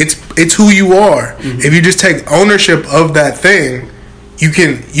control it. It's who you are. If you just take ownership of that thing, you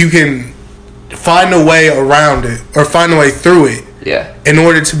can find a way around it or find a way through it. Yeah. In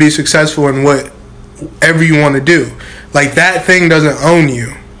order to be successful in whatever you want to do. Like, that thing doesn't own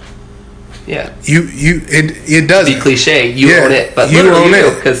you. Yeah. It doesn't. Be cliche, you own it, but you own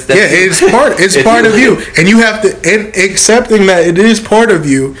it. It's part of you. And you have to, and accepting that it is part of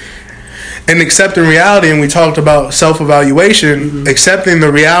you and accepting reality, and we talked about self-evaluation, accepting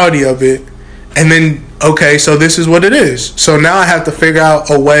the reality of it, and then, okay, so this is what it is. So now I have to figure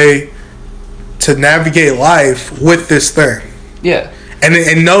out a way to navigate life with this thing. Yeah.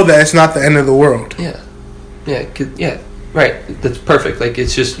 And know that it's not the end of the world. Yeah. Yeah. Right. That's perfect. Like,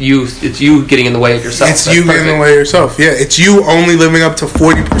 it's just you. It's you getting in the way of yourself. It's you getting in the way of yourself. Yeah. It's you only living up to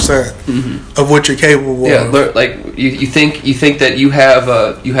 40% of what you're capable of. Yeah. Like, you think that you have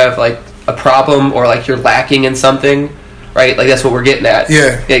like a problem, or like you're lacking in something, right? Like, that's what we're getting at.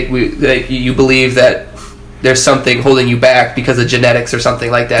 Yeah. Like you believe that there's something holding you back because of genetics or something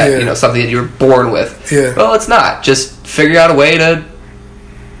like that. Yeah. You know, something that you were born with. Yeah. Well, it's not. Just figure out a way to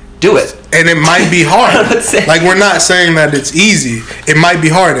do it. And it might be hard. Like, we're not saying that it's easy. It might be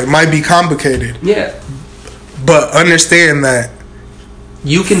hard. It might be complicated. Yeah. But understand that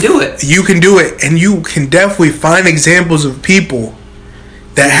you can do it. You can do it. And you can definitely find examples of people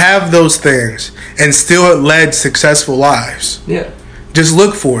that have those things and still led successful lives. Yeah. Just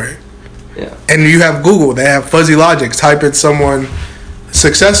look for it. Yeah. And you have Google. They have Fuzzy Logic. Type in someone,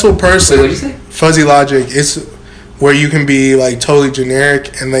 successful person. Wait, what did you say? Fuzzy Logic. It's where you can be like totally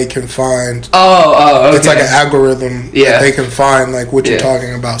generic, and they can find. Okay. It's like an algorithm. Yeah. That they can find like what you're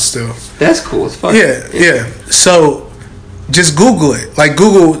talking about still. That's cool. It's fun. Yeah. So just Google it. Like,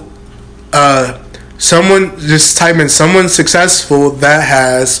 Google someone. Just type in someone successful that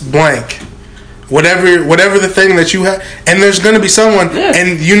has blank. Whatever the thing that you have, and there's going to be someone,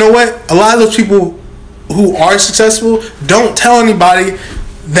 and you know what? A lot of those people who are successful don't tell anybody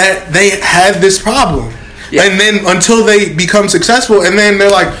that they had this problem. Yeah. And then until they become successful, and then they're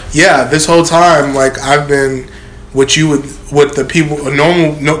like, yeah, this whole time, like, I've been what the people, quote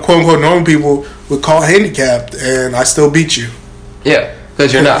unquote normal people would call handicapped, and I still beat you. Yeah,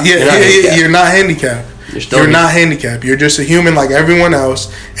 because you're not. You're not handicapped. You're not handicapped. You're just a human like everyone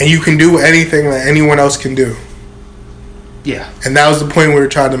else, and you can do anything that anyone else can do. Yeah. And that was the point we were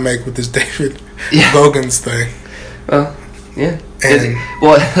trying to make with this David Goggins thing. Well, yeah. And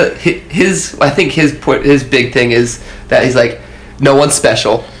I think his big thing is that he's like, no one's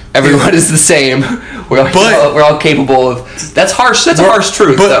special. Everyone is the same. We're all capable of. That's harsh. That's a harsh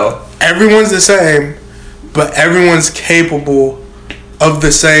truth, though. Everyone's the same, but everyone's capable of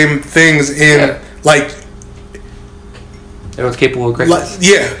the same things like. Everyone's capable of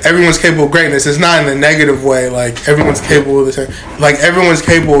greatness. Everyone's capable of greatness. It's not in a negative way. Like, everyone's capable of the same. Like, everyone's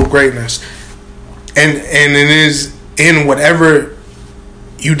capable of greatness, and it is in whatever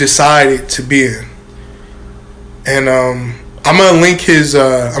you decide it to be in. And I'm gonna link his.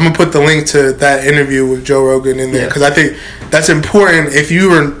 I'm gonna put the link to that interview with Joe Rogan in there, because I think that's important. If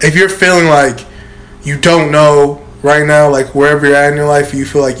you're feeling like you don't know right now, like wherever you're at in your life, you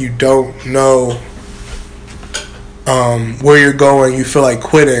feel like you don't know where you're going, you feel like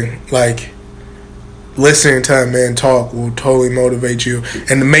quitting, like, listening to that man talk will totally motivate you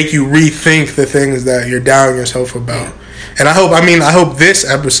and to make you rethink the things that you're doubting yourself about. And I hope this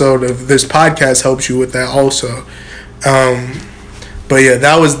episode of this podcast helps you with that also. But yeah,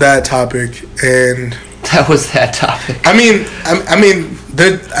 that was that topic, and that was that topic.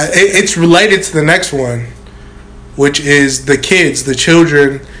 It's related to the next one, which is the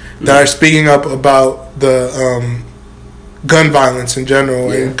children that are speaking up about the gun violence in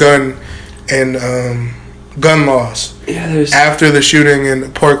general and gun laws. Yeah, after the shooting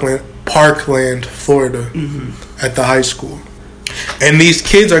in Parkland, Florida, at the high school, and these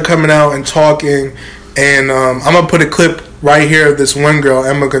kids are coming out and talking. And I'm gonna put a clip right here of this one girl,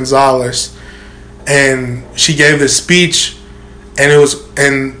 Emma Gonzalez, and she gave this speech, and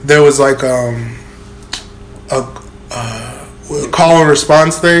there was like a call and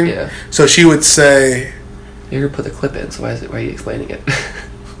response thing. Yeah. So she would say, "You're gonna put the clip in. So why are you explaining it?"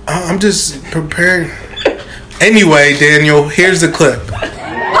 I'm just preparing. Anyway, Daniel, here's the clip.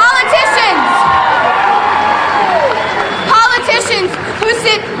 Politicians who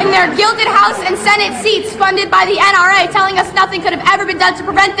sit in their gilded House and Senate seats funded by the NRA telling us nothing could have ever been done to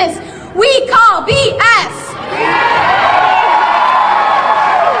prevent this. We call BS.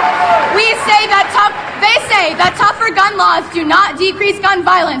 They say that tougher gun laws do not decrease gun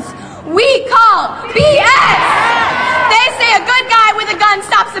violence. We call BS. They say a good guy with a gun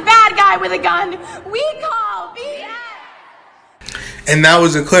stops a bad guy with a gun. We call BS. And that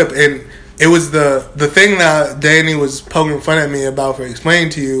was a clip, and it was the thing that Danny was poking fun at me about for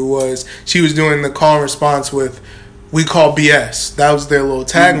explaining to you was she was doing the call and response with, "We call BS." That was their little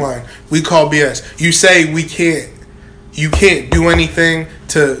tagline. We call BS. You say you can't do anything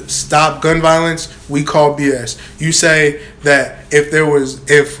to stop gun violence. We call BS. You say that if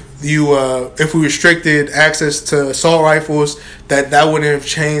we restricted access to assault rifles, that wouldn't have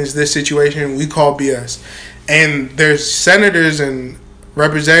changed this situation. We call BS. And there's senators and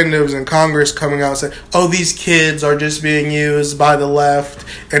representatives in Congress coming out and saying, "Oh, these kids are just being used by the left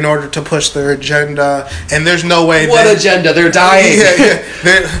in order to push their agenda." And there's no way. What agenda? They're dying. Yeah.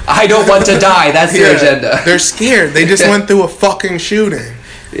 I don't want to die. That's their agenda. They're scared. They just went through a fucking shooting,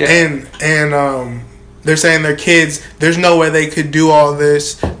 and they're saying they're kids. There's no way they could do all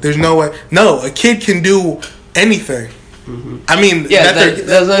this. There's no way. No, a kid can do anything. Mm-hmm. I mean, that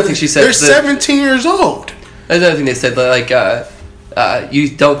was another thing she said. They're 17 years old. That's another thing they said. Like, you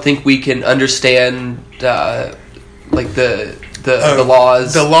don't think we can understand like the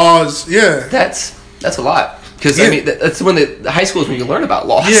laws? The laws, yeah. That's a lot. Because I mean, that's when the high school is when you learn about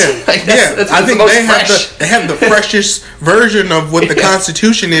laws. Yeah, like that's I think they have the freshest version of what the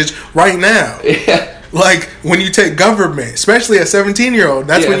Constitution is right now. Yeah. Like when you take government, especially a 17-year-old,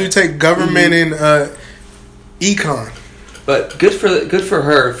 that's when you take government in econ. But good for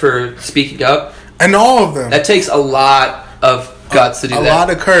her for speaking up. And all of them. That takes a lot of guts to do that. A lot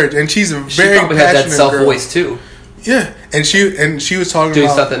of courage, and she's a very probably passionate had that self girl. voice too. Yeah, and she was talking doing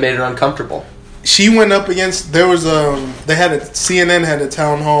about stuff that made her uncomfortable. She went up against. There was CNN had a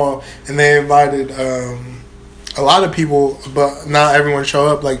town hall, and they invited a lot of people, but not everyone showed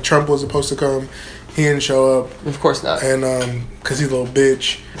up. Like Trump was supposed to come, he didn't show up. Of course not. And because he's a little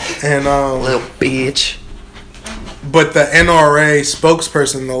bitch, and little bitch. But the NRA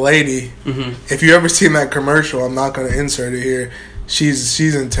spokesperson, the lady, if you ever seen that commercial, I'm not going to insert it here.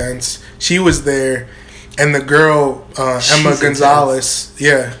 She's intense. She was there, and the girl Emma Gonzalez.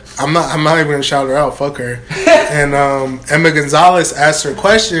 Yeah, I'm not even going to shout her out. Fuck her. And Emma Gonzalez asked her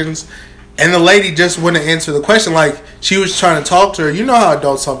questions, and the lady just wouldn't answer the question. Like she was trying to talk to her. You know how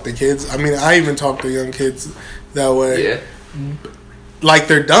adults talk to kids. I mean, I even talk to young kids that way. Yeah. Like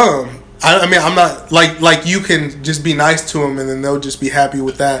they're dumb. I mean, I'm not like you can just be nice to them and then they'll just be happy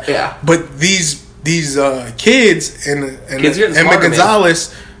with that. Yeah. But these kids and Emma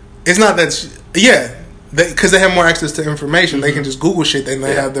Gonzalez, it's not that. Because they have more access to information, they can just Google shit and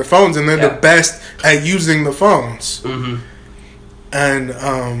they have their phones, and they're the best at using the phones. Mm-hmm. And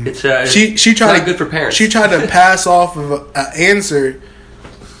she tried not good for parents. She tried to pass off of an answer,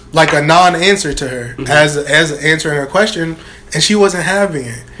 like a non-answer to her, as answering her question. And she wasn't having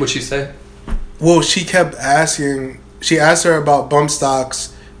it. What'd she say? Well, she kept asking. She asked her about bump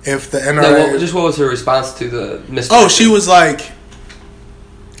stocks. If the NRA. No, what was her response to the mystery? Oh, she was like.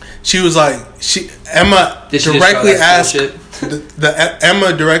 Emma directly asked.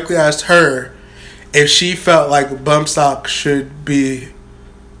 Emma directly asked her if she felt like bump stocks should be,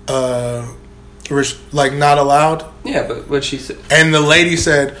 like not allowed. Yeah, but what she said. And the lady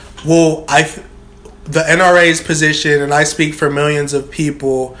said, "Well, the NRA's position, and I speak for millions of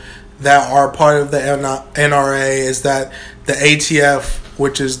people that are part of the NRA, is that the ATF,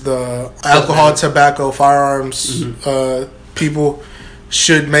 which is the alcohol, tobacco, firearms people,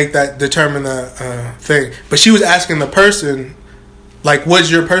 should determine that thing." But she was asking the person, like, what's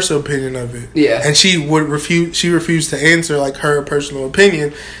your personal opinion of it? Yeah. And she refused to answer, like, her personal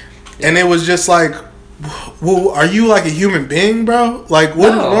opinion. Yeah. And it was just like, well, are you like a human being, bro? Like, what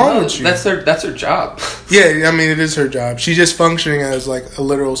is wrong with you? That's her job. Yeah, I mean, it is her job. She's just functioning as like a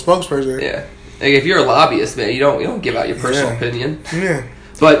literal spokesperson. Yeah, like if you're a lobbyist, man, you don't give out your personal opinion. Yeah,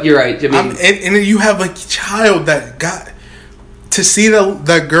 but you're right. I mean, and you have a child that got to see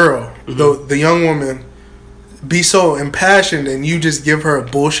that girl, the young woman, be so impassioned, and you just give her a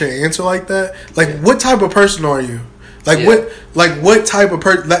bullshit answer like that. Like, what type of person are you? Like what type of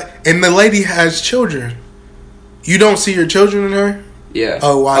person? And the lady has children. You don't see your children in her? Yeah.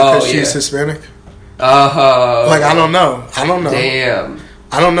 Oh, why? Because she's Hispanic. Like, I don't know. Damn.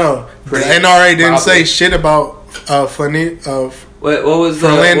 I don't know. The NRA didn't say shit about Philando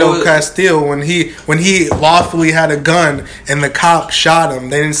Castile when he lawfully had a gun and the cop shot him.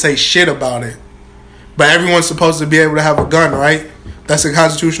 They didn't say shit about it. But everyone's supposed to be able to have a gun, right? That's a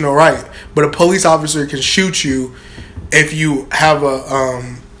constitutional right. But a police officer can shoot you if you have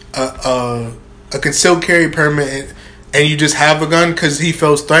a concealed carry permit and you just have a gun because he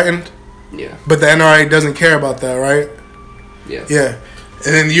feels threatened. Yeah. But the NRA doesn't care about that, right? Yeah. Yeah.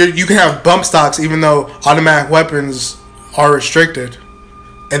 And then you can have bump stocks even though automatic weapons are restricted.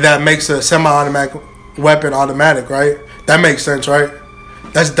 And that makes a semi-automatic weapon automatic, right? That makes sense, right?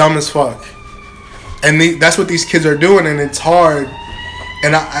 That's dumb as fuck. And that's what these kids are doing, and it's hard.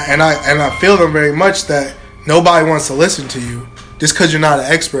 And I feel them very much that nobody wants to listen to you just because you're not an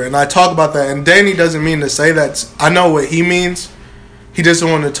expert. And I talk about that, and Danny doesn't mean to say that. I know what he means. He doesn't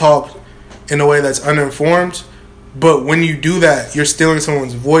want to talk in a way that's uninformed. But when you do that, you're stealing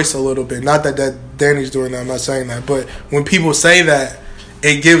someone's voice a little bit. Not that Danny's doing that. I'm not saying that. But when people say that,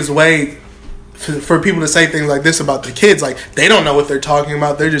 it gives way for people to say things like this about the kids. Like, they don't know what they're talking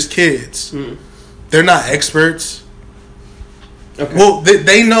about. They're just kids. They're not experts. Okay. Well,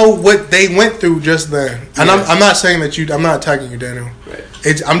 they know what they went through just then. And I'm not saying that I'm not attacking you, Daniel. Right.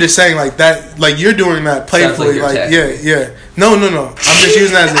 I'm just saying like that, like you're doing that playfully. Like yeah. No. I'm just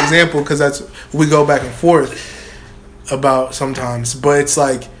using that as an example because that's we go back and forth about sometimes. But it's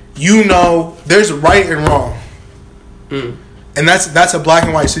like, there's right and wrong. And that's a black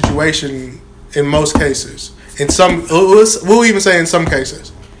and white situation in most cases. We'll even say in some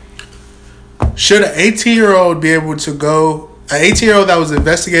cases. Should an 18-year-old be able to go, an 18-year-old that was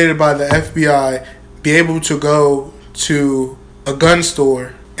investigated by the FBI, be able to go to a gun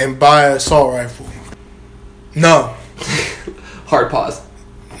store and buy an assault rifle? No. Hard pause.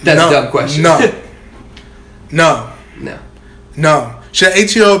 That's a dumb question. No. Should an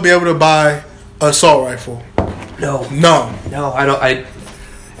 18-year-old be able to buy an assault rifle? No. I don't.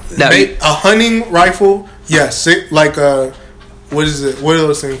 A hunting rifle? Yes. Like what is it? What are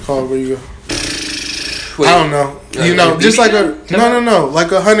those things called where you go? Wait, I don't know. Just like no,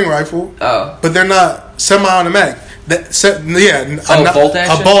 like a hunting rifle. Oh. But they're not semi-automatic. Bolt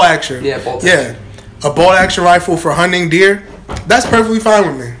action? A bolt action. Yeah, bolt action. Yeah. A bolt action rifle for hunting deer. That's perfectly fine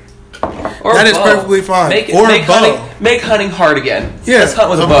with me. That is perfectly fine. Make hunting hard again. Yeah. Let's hunt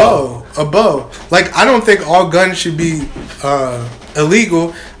with a bow. A bow. Like, I don't think all guns should be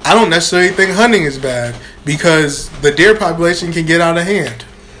illegal. I don't necessarily think hunting is bad because the deer population can get out of hand.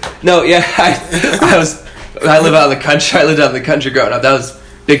 No, yeah, I live out in the country. I lived out in the country growing up. That was a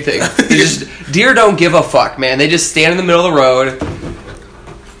big thing. Deer don't give a fuck, man. They just stand in the middle of the road.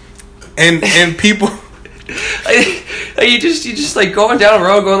 And people, you just like going down a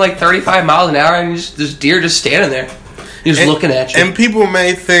road, going like 35 miles an hour, and there's deer just standing there, just looking at you. And people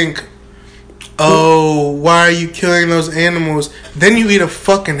may think, oh, why are you killing those animals? Then you eat a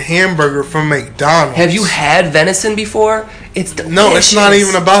fucking hamburger from McDonald's. Have you had venison before? It's delicious. No, it's not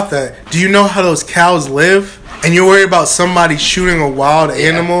even about that. Do you know how those cows live? And you're worried about somebody shooting a wild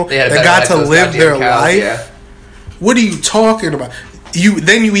animal that got to live their life? Yeah. What are you talking about?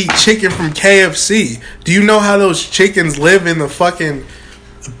 Then you eat chicken from KFC. Do you know how those chickens live in the fucking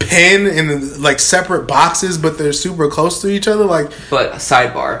pen in like separate boxes, but they're super close to each other? But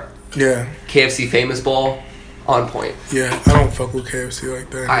sidebar. Yeah. KFC Famous Bowl, on point. Yeah, I don't fuck with KFC like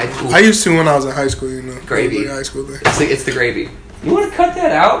that. I used to when I was in high school, Gravy. High school thing. It's the gravy. You want to cut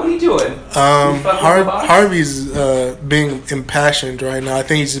that out? What are you doing? Harvey's being impassioned right now. I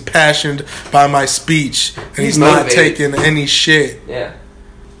think he's impassioned by my speech, and he's not taking any shit. Yeah.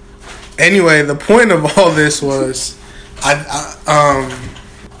 Anyway, the point of all this was,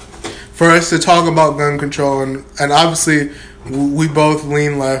 for us to talk about gun control, and obviously we both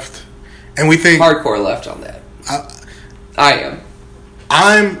lean left, and we think hardcore left on that. I am.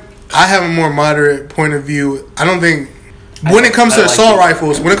 I have a more moderate point of view. I don't think when it comes to assault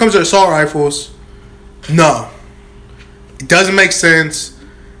rifles, no, it doesn't make sense.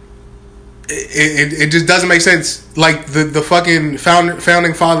 It just doesn't make sense. Like the fucking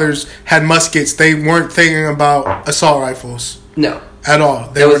founding fathers had muskets. They weren't thinking about assault rifles. No, at all.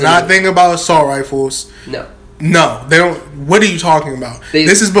 They were not thinking about assault rifles. No, they don't. What are you talking about?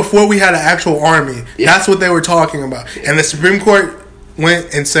 This is before we had an actual army. Yeah. That's what they were talking about. And the Supreme Court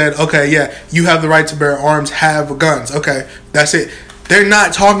went and said, okay, yeah, you have the right to bear arms, have guns. Okay, that's it. They're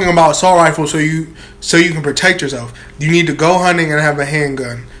not talking about assault rifles so you can protect yourself. You need to go hunting and have a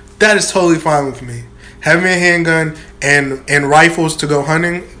handgun. That is totally fine with me. Having a handgun and rifles to go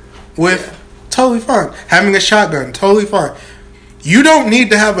hunting with, totally fine. Having a shotgun, totally fine. You don't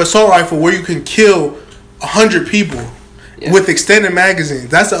need to have an assault rifle where you can kill 100 people with extended magazines.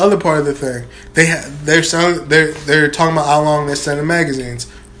 That's the other part of the thing. They're talking about how long they're extended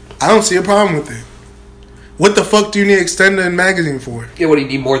magazines. I don't see a problem with it. What the fuck do you need extended magazine for? Yeah, what do you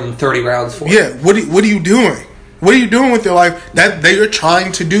need more than 30 rounds for? Yeah, what are you doing? What are you doing with your life? That they are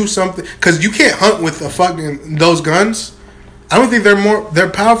trying to do something, because you can't hunt with those guns. I don't think they're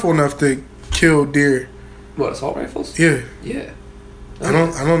powerful enough to kill deer. What, assault rifles? Yeah. Yeah. I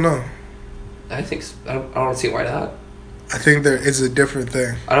don't know. I think I don't see why not. I think it's a different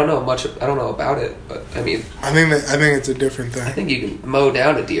thing. I don't know much. I don't know about it, but I mean, I think it's a different thing. I think you can mow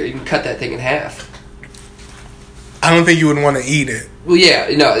down a deer. You can cut that thing in half. I don't think you would want to eat it. Well, yeah,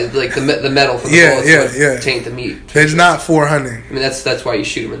 like the metal from the bullets would taint the meat. It's not for hunting. I mean, that's why you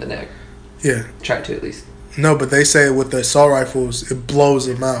shoot them in the neck. Yeah, try to at least. No, but they say with the assault rifles, it blows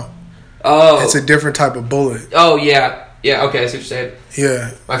them out. Oh, it's a different type of bullet. Oh yeah. Yeah, okay, I see what you're saying.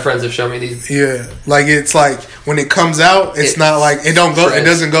 Yeah. My friends have shown me these. Yeah. Like, it's like, when it comes out, it's not like, it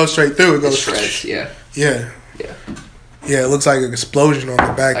doesn't go straight through. It goes shreds, yeah. Yeah. Yeah. Yeah, it looks like an explosion on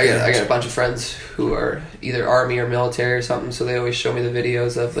the back end. I got a bunch of friends who are either army or military or something, so they always show me the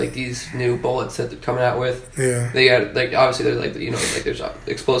videos of, like, these new bullets that they're coming out with. Yeah. They got, like, obviously there's, like, like, there's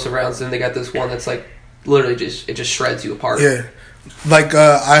explosive rounds, and they got this one that's, like, literally it just shreds you apart. Yeah. Like,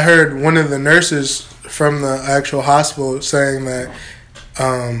 I heard one of the nurses from the actual hospital saying that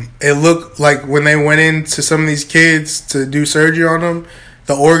it looked like when they went into some of these kids to do surgery on them,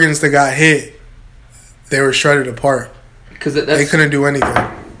 the organs that got hit, they were shredded apart. Because they couldn't do anything.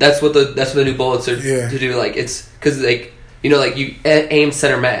 That's what the new bullets are to do. Like, it's because, like, like you aim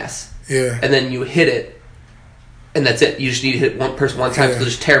center mass. Yeah. And then you hit it. And that's it. You just need to hit one person one time, so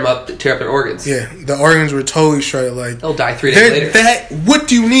just tear up their organs. Yeah, the organs were totally shredded. Like, they'll die 3 days later. What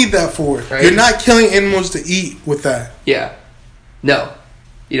do you need that for? Right? You're not killing animals to eat with that. Yeah. No,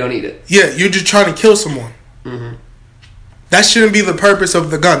 you don't need it. Yeah, you're just trying to kill someone. Mm-hmm. That shouldn't be the purpose of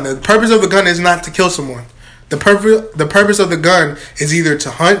the gun. The purpose of the gun is not to kill someone. The purpose of the gun is either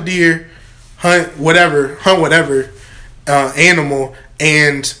to hunt deer, hunt whatever animal,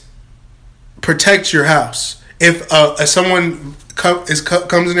 and protect your house. If someone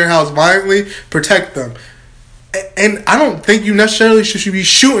comes in your house violently, protect them. And I don't think you necessarily should be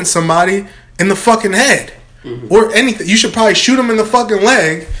shooting somebody in the fucking head or anything. You should probably shoot them in the fucking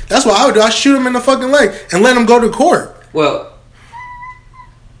leg. That's what I would do. I shoot them in the fucking leg and let them go to court. Well,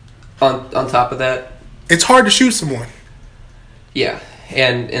 on top of that, it's hard to shoot someone. Yeah,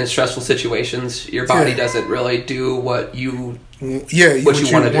 and in stressful situations, your body doesn't really do what you want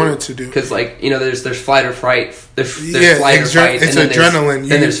to do. Because, like, there's flight or fright. There's flight or fight. It's adrenaline.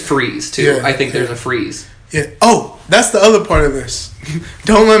 Then there's freeze too. I think there's a freeze. Yeah. Oh, that's the other part of this.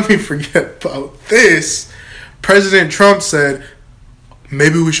 Don't let me forget about this. President Trump said,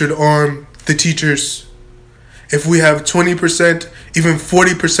 maybe we should arm the teachers. If we have 20%, even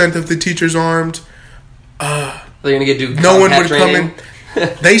 40% of the teachers armed, they're gonna do no one would training. Come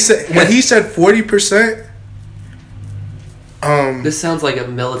in. They said when he said 40%. This sounds like a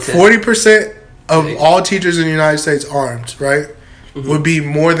militant. 40% of all teachers in the United States armed, right? Mm-hmm. Would be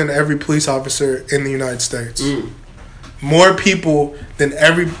more than every police officer in the United States. More people than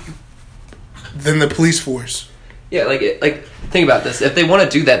the police force. Yeah, like think about this. If they want to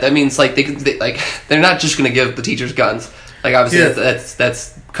do that, that means like they're not just going to give the teachers guns. Like, obviously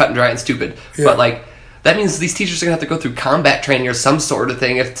that's cut and dry and stupid. Yeah. But like, that means these teachers are going to have to go through combat training or some sort of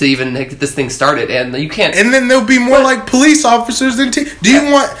thing to even get this thing started, and you can't. And then there'll be more like police officers than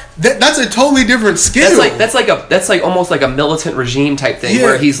you want? That's a totally different skill. That's like almost like a militant regime type thing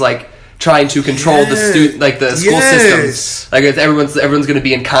where he's like trying to control the school systems. Like, everyone's going to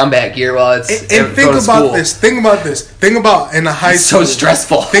be in combat gear while it's and think about this. Think about in the high school. It's so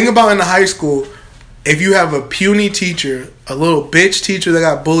stressful. Think about in the high school, if you have a puny teacher, a little bitch teacher that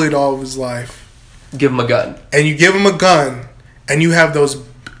got bullied all of his life. Give him a gun. And you give him a gun, and you have those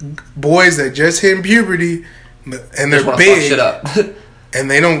boys that just hit puberty, and they're big, fuck shit up. and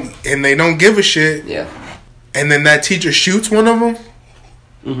they don't give a shit. Yeah. And then that teacher shoots one of them.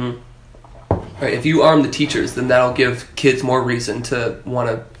 Mm-hmm. Right. If you arm the teachers, then that'll give kids more reason to want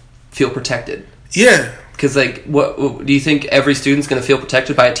to feel protected. Yeah. Because, like, what do you think every student's going to feel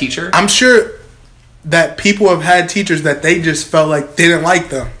protected by a teacher? I'm sure that people have had teachers that they just felt like didn't like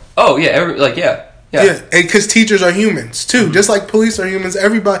them. Oh yeah, Yeah, because teachers are humans too, just like police are humans.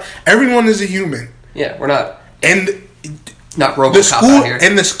 Everyone is a human. Yeah, we're not. And not RoboCop out here.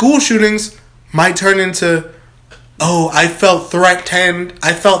 And the school shootings might turn into, I felt threatened.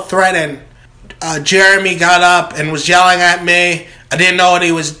 Jeremy got up and was yelling at me. I didn't know what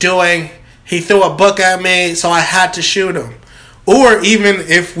he was doing. He threw a book at me, so I had to shoot him. Or even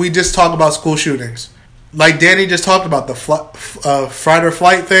if we just talk about school shootings. Like Danny just talked about the fight or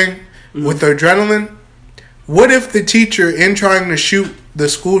flight thing with the adrenaline. What if the teacher, in trying to shoot the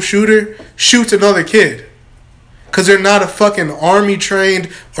school shooter, shoots another kid? Because they're not a fucking army trained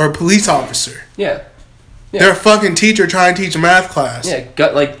or police officer. Yeah. They're a fucking teacher trying to teach a math class. Yeah,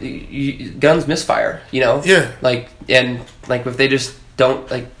 guns misfire, you know? Yeah. If they just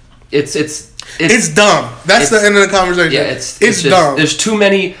don't, like, it's dumb. That's the end of the conversation. Yeah, it's just dumb. There's too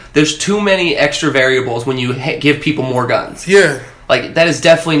many extra variables when you give people more guns. Yeah. Like, that's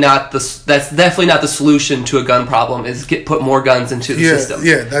definitely not the solution to a gun problem, is put more guns into the system.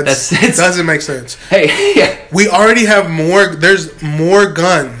 Yeah, that doesn't make sense. Hey, yeah. We already have there's more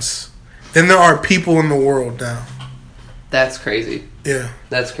guns than there are people in the world now. That's crazy. Yeah.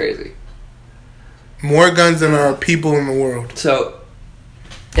 That's crazy. More guns than there are people in the world. So,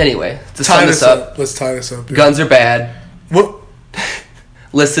 anyway, to sum this up. Let's tie this up. Yeah. Guns are bad. What?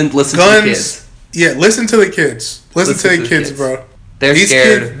 Listen to the kids. Yeah, listen to the kids. Listen to the kids, bro. They're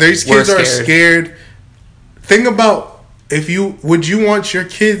scared. These kids are scared. Think about would you want your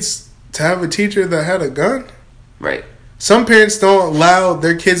kids to have a teacher that had a gun? Right. Some parents don't allow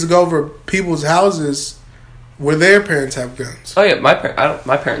their kids to go over people's houses where their parents have guns. Oh yeah, my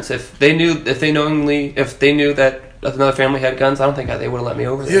parents, if they knew that another family had guns, I don't think they would have let me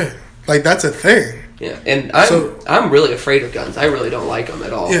over there. Yeah, like that's a thing. Yeah, and I'm really afraid of guns. I really don't like them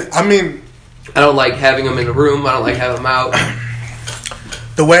at all. Yeah, I mean, I don't like having them in a room. I don't like having them out.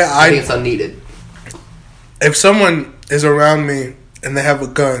 The way I think it's unneeded. If someone is around me and they have a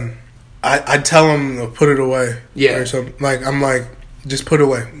gun, I tell them to put it away. Yeah. Or something. Like, I'm like, just put it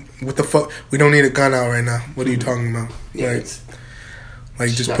away. What the fuck? We don't need a gun out right now. What are you talking about? Yeah,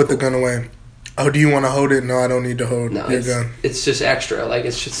 just put the gun away. Oh, do you want to hold it? No, I don't need to hold your gun. It's just extra. Like,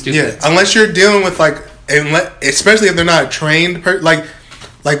 it's just stupid. Yeah, unless you're dealing with, like, especially if they're not a trained person.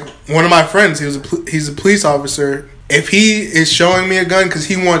 Like one of my friends, he's a police officer. If he is showing me a gun because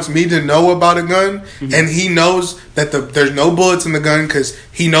he wants me to know about a gun, and he knows that there's no bullets in the gun because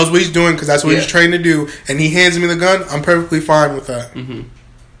he knows what he's doing because that's what he's trained to do, and he hands me the gun, I'm perfectly fine with that. Mm-hmm.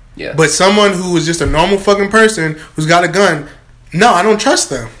 Yeah. But someone who is just a normal fucking person who's got a gun, no, I don't trust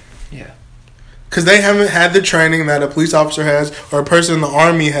them. Yeah. Because they haven't had the training that a police officer has or a person in the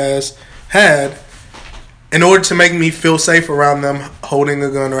army has had in order to make me feel safe around them holding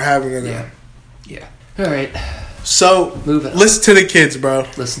a gun or having a gun. Yeah. All right. So, listen to the kids, bro.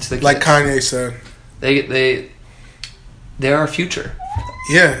 Listen to the kids. Like Kanye said. They're our future.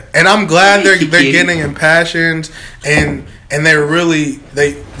 Yeah. And I'm glad they're getting impassioned and they're really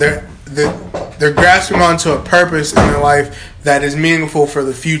they're grasping onto a purpose in their life that is meaningful for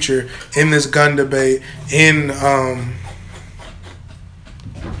the future in this gun debate, in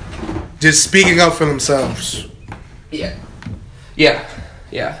just speaking up for themselves. Yeah.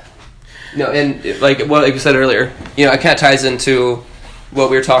 No, and like you said earlier, it kind of ties into what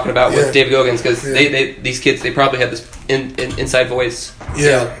we were talking about with David Goggins, because these kids, they probably have this inside voice.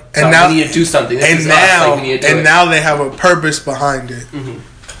 Yeah, and now we need to do something. Now they have a purpose behind it. Mm-hmm.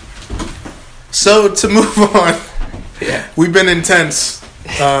 So to move on, we've been intense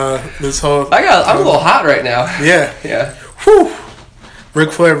this whole. I'm a little hot right now. Yeah. Whew.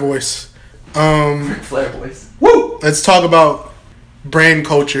 Ric Flair voice. Ric Flair voice. Woo. Let's talk about brain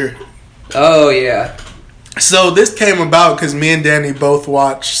culture. Oh yeah. So this came about because me and Danny both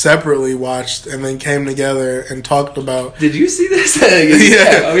separately watched, and then came together and talked about. Did you see this?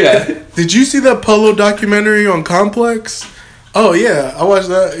 Yeah. Oh yeah. Did you see that Polo documentary on Complex? Oh yeah, I watched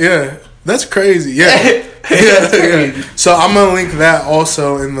that. Yeah, that's crazy. Yeah. Yeah. So I'm gonna link that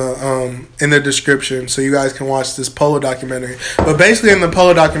also in the description, so you guys can watch this Polo documentary. But basically, in the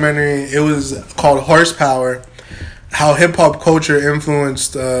Polo documentary, it was called Horsepower: How Hip Hop Culture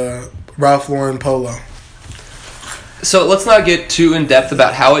Influenced Ralph Lauren Polo. So let's not get too in depth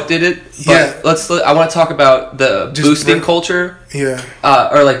about how it did it. But I want to talk about the boosting culture. Yeah.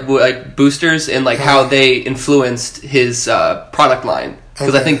 Or like boosters and like how they influenced his product line,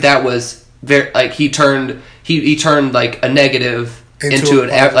 because I think that was very like he turned like a negative into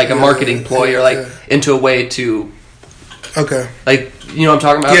a marketing ploy or into a way to. Okay. Like, you know what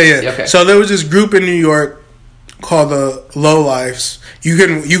I'm talking about? Yeah. Okay. So there was this group in New York called the Lowlifes. You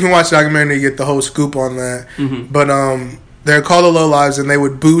can watch the documentary to get the whole scoop on that. Mm-hmm. But they're called the Lowlifes, and they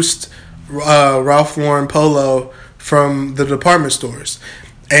would boost Ralph Lauren Polo from the department stores.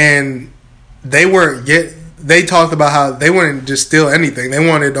 And they talked about how they wouldn't just steal anything. They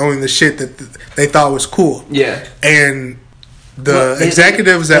wanted only the shit that they thought was cool. Yeah. And the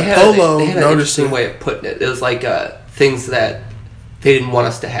executives at Polo they had an interesting way of putting it. It was like things that they didn't want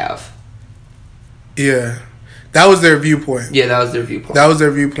us to have. Yeah. That was their viewpoint. Yeah, that was their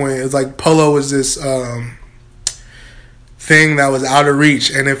viewpoint. It was like polo was this thing that was out of reach,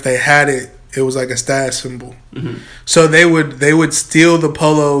 and if they had it, it was like a status symbol. Mm-hmm. So they would steal the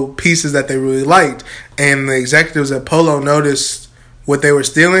polo pieces that they really liked, and the executives at Polo noticed what they were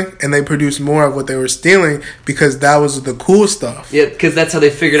stealing, and they produced more of what they were stealing because that was the cool stuff. Yeah, because that's how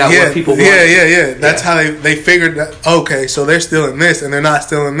they figured out what people wanted. Yeah. That's how they figured that, okay, so they're stealing this, and they're not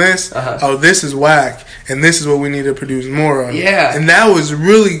stealing this. Uh-huh. Oh, this is whack, and this is what we need to produce more of. Yeah. And that's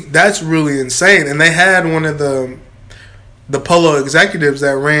really insane. And they had one of the Polo executives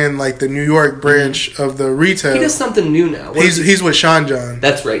that ran like the New York branch of the retail. He does something new now. He's with Sean John.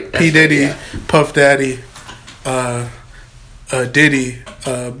 That's right. P. Diddy, Puff Daddy, Diddy,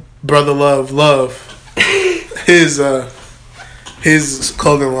 Brother Love, his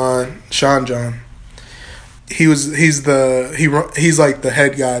clothing line, Sean John. He's like the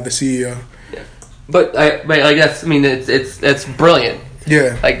head guy, the CEO. Yeah. But I guess it's brilliant.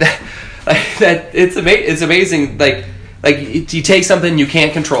 Yeah. Like that it's amazing. Like you take something you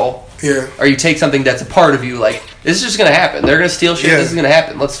can't control. Yeah. Or you take something that's a part of you. Like, this is just gonna happen. They're gonna steal shit. Yeah. This is gonna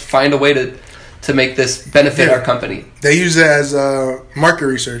happen. Let's find a way to make this benefit our company. They use it as market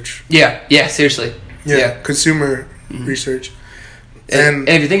research. Yeah, seriously. Yeah. Consumer research. And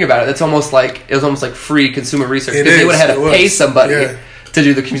if you think about it, it was almost like free consumer research because they would have had to pay somebody to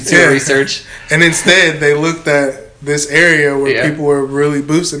do the consumer research. And instead, they looked at this area where people were really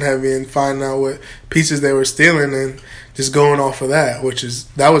boosting heavy and finding out what pieces they were stealing and just going off of that,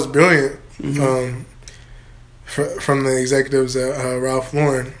 that was brilliant from the executives at Ralph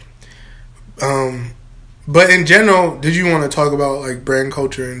Lauren. But in general, did you want to talk about like brand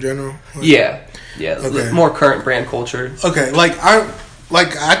culture in general? Yeah. Okay. More current brand culture. Okay,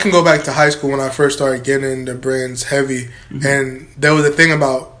 I can go back to high school when I first started getting into brands heavy, and there was a thing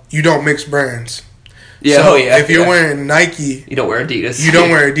about you don't mix brands. Yeah. So if you're wearing Nike, you don't wear Adidas. You don't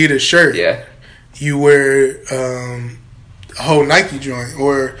wear Adidas shirt. Yeah. You wear a whole Nike joint,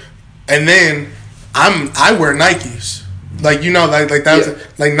 and then I wear Nikes. Like, like that was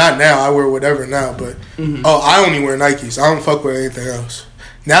like, not now, I wear whatever now, but I only wear Nikes. I don't fuck with anything else.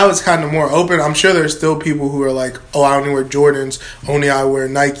 Now it's kind of more open. I'm sure there's still people who are like, I only wear Jordans, only I wear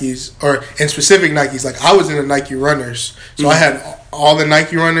Nikes, or in specific Nikes. Like, I was into Nike runners, so I had all the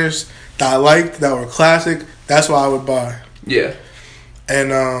Nike runners that I liked, that were classic. That's what I would buy. Yeah.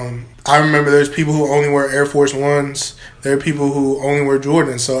 And I remember there's people who only wear Air Force Ones. There are people who only wear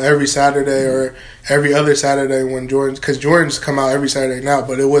Jordans. So every Saturday or every other Saturday when because Jordans come out every Saturday now,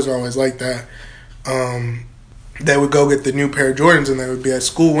 but it wasn't always like that. They would go get the new pair of Jordans and they would be at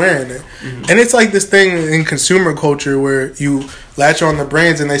school wearing it. Mm-hmm. And it's like this thing in consumer culture where you latch on the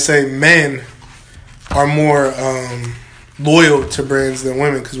brands and they say men are more loyal to brands than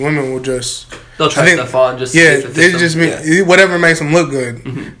women because women will they'll try stuff on just whatever makes them look good.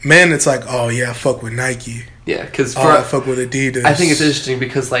 Mm-hmm. Men, it's like, I fuck with Nike. Yeah, because I fuck with Adidas. I think it's interesting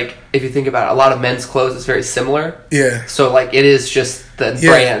because, like, if you think about it, a lot of men's clothes is very similar. Yeah. So, like, it is just the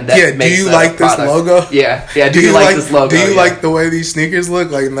brand that makes do you like this logo? Yeah. Do you like this logo? Do you like the way these sneakers look?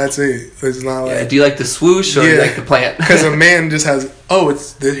 Like, and that's it. It's not like... do you like the swoosh or do you like the plant? Because a man just has...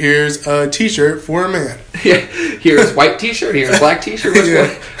 here's a T-shirt for a man. Yeah. Here's white T-shirt. Here's black T-shirt.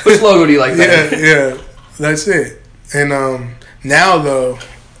 Which logo do you like better? Yeah. That's it. And now, though...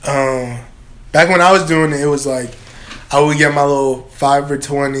 back when I was doing it, it was like I would get my little 5 for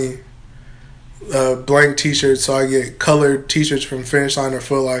 $20 blank T-shirts, so I get colored T-shirts from Finish Line or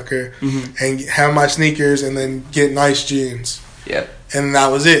Foot Locker, and have my sneakers, and then get nice jeans. Yeah, and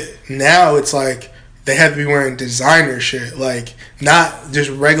that was it. Now it's like they have to be wearing designer shit, like not just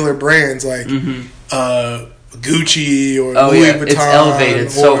regular brands, like Gucci or Louis Vuitton. It's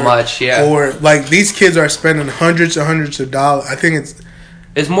elevated so much. Yeah, or like these kids are spending hundreds and hundreds of dollars. I think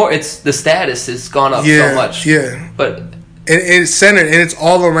it's more. It's the status has gone up so much. Yeah, but it's centered and it's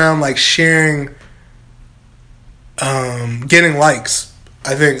all around like sharing, getting likes.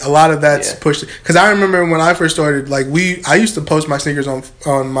 I think a lot of that's pushed because I remember when I first started, like I used to post my sneakers on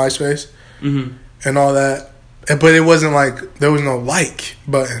MySpace and all that, but it wasn't like there was no like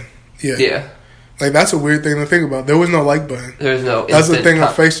button. Yeah, like that's a weird thing to think about. There was no like button. There's no. That's the thing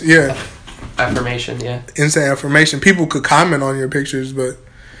on Facebook. Yeah. Affirmation, yeah. Instant affirmation. People could comment on your pictures, but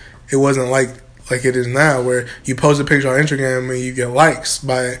it wasn't like it is now, where you post a picture on Instagram and you get likes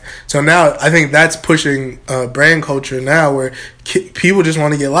by it. So now I think that's pushing brand culture now, where people just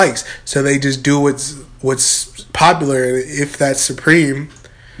want to get likes, so they just do what's popular. If that's Supreme,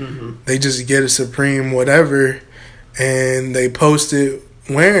 they just get a Supreme whatever, and they post it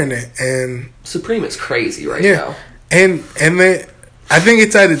wearing it. And Supreme is crazy right now. And they. I think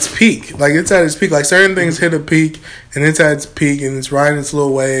it's at its peak. Like, it's at its peak. Like, certain things hit a peak, and it's at its peak, and it's riding its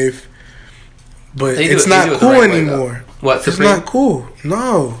little wave. But it's not cool anymore. What? It's not cool.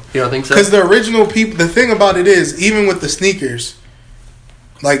 No. You don't think so? Because the original people... The thing about it is, even with the sneakers,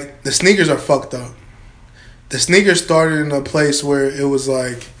 like, the sneakers are fucked up. The sneakers started in a place where it was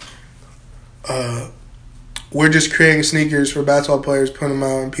like, we're just creating sneakers for basketball players, putting them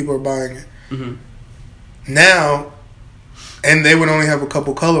out, and people are buying it. Mm-hmm. Now, and they would only have a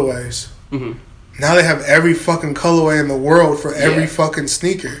couple colorways. Mm-hmm. Now they have every fucking colorway in the world for every fucking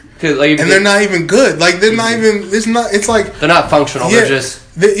sneaker. Like, and they're not even good. Like, they're not even... It's not... It's like... They're not functional. They're just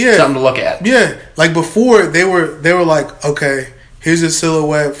something to look at. Yeah. Like, before, they were like, okay, here's a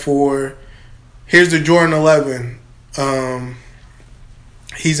silhouette for... Here's the Jordan 11.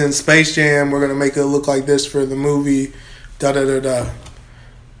 He's in Space Jam. We're going to make it look like this for the movie. Da-da-da-da.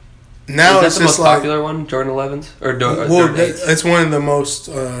 Now is that the most popular one, Jordan 11s? Or it's one of the most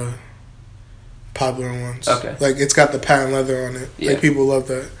popular ones. Okay. Like, it's got the patent leather on it. Yeah. Like, people love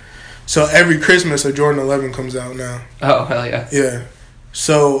that. So, every Christmas, a Jordan 11 comes out now. Oh, hell yeah. Yeah.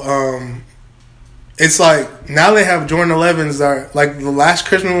 So, it's like, now they have Jordan 11s that are, like, the last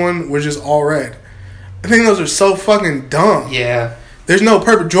Christmas one was just all red. I think those are so fucking dumb. Yeah. There's no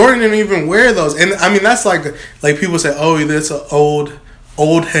purpose. Jordan didn't even wear those. And, I mean, that's like people say, oh, that's an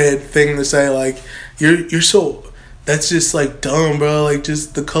old head thing to say. Like, you're so... That's just, like, dumb, bro. Like,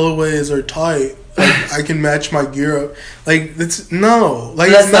 just the colorways are tight. Like, I can match my gear up. Like, it's... No. Like,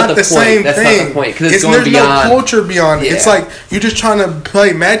 it's not the same thing. That's not the point. Because it's going beyond... There's no culture beyond it. It's like, you're just trying to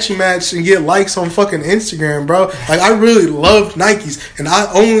play matchy match and get likes on fucking Instagram, bro. Like, I really loved Nikes. And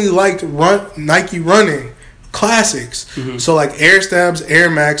I only liked Nike running classics. Mm-hmm. So, like, Air Stabs,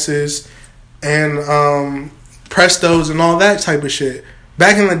 Air Maxes, and Prestos and all that type of shit.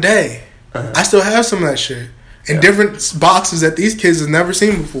 Back in the day. Uh-huh. I still have some of that shit. In different boxes that these kids have never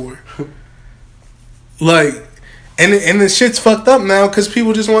seen before. Like, and the shit's fucked up now because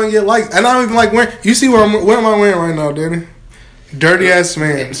people just want to get likes. And I don't even like wearing... You see what am I wearing right now, Danny? Dirty-ass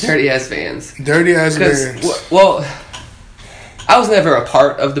Vans. Dirty-ass Vans. Dirty-ass Vans. Well, I was never a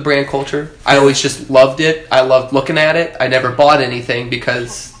part of the brand culture. I always just loved it. I loved looking at it. I never bought anything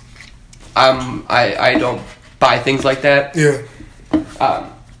because I don't buy things like that. Yeah.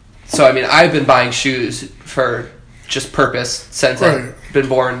 So, I mean, I've been buying shoes for just purpose since I've been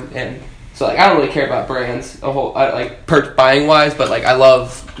born, and so, like, I don't really care about brands buying wise, but, like, I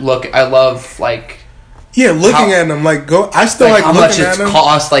love looking at them. Like, I still like how looking much at them. It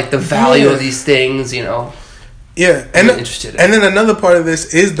costs, like the value of these things, you know. Yeah, and then another part of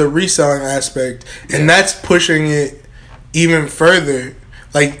this is the reselling aspect, and that's pushing it even further.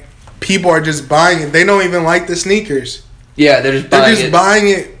 Like, people are just buying it; they don't even like the sneakers. Yeah, they're just buying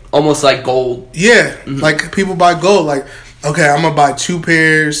it. Almost like gold. Yeah. Mm-hmm. Like, people buy gold. Like, okay, I'm going to buy 2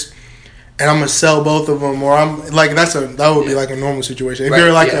 pairs and I'm going to sell both of them. Or I'm like, that would be like a normal situation. If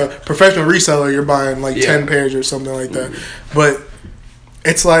you're like a professional reseller, you're buying like 10 pairs or something like that. Mm-hmm. But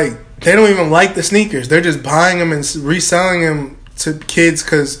it's like, they don't even like the sneakers. They're just buying them and reselling them to kids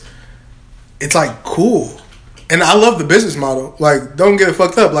because it's like cool. And I love the business model. Like, don't get it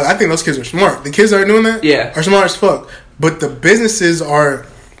fucked up. Like, I think those kids are smart. The kids that are doing that are smart as fuck. But the businesses are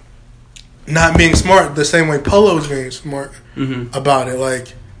not being smart the same way Polo's being smart about it.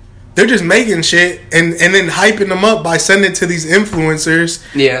 Like, they're just making shit and then hyping them up by sending it to these influencers.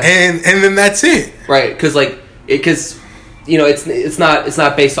 Yeah, and then that's it. Right, because you know it's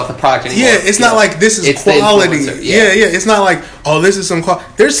not based off the product anymore. Yeah, it's not like this is quality. Yeah, it's not like, oh, this is some quality.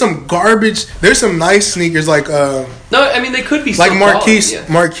 There's some garbage. There's some nice sneakers like no, I mean they could be like Marquise.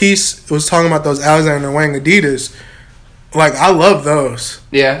 Quality, Marquise was talking about those Alexander Wang Adidas. Like, I love those.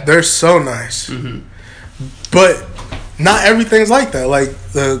 Yeah. They're so nice. Mm-hmm. But not everything's like that. Like,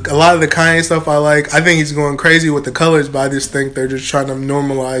 a lot of the Kanye stuff I like. I think he's going crazy with the colors, but I just think they're just trying to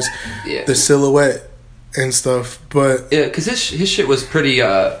normalize the silhouette and stuff. But yeah, because his shit was pretty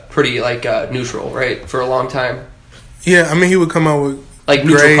neutral, right, for a long time. Yeah, I mean, he would come out with like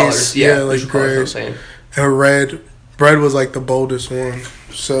grays, neutral colors. Yeah, like grays. And red. Red was like the boldest one.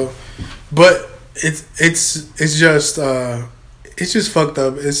 So, but... It's just fucked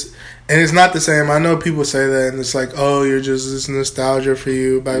up. It's not the same. I know people say that, and it's like, oh, you're just this nostalgia for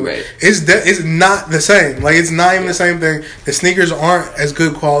you. But it's not the same. Like, it's not even the same thing. The sneakers aren't as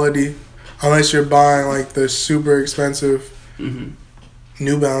good quality unless you're buying like the super expensive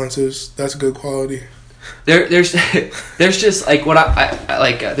New Balances. That's good quality. There's just like what I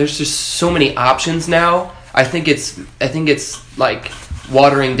like. There's just so many options now. I think it's like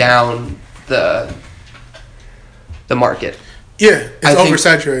watering down the market. Yeah, it's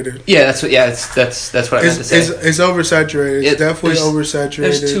oversaturated. Yeah, that's what. Yeah, that's what I meant to say. It's oversaturated. It's definitely oversaturated.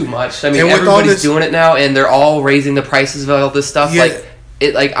 There's too much. I mean, everybody's doing it now, and they're all raising the prices of all this stuff. Yeah.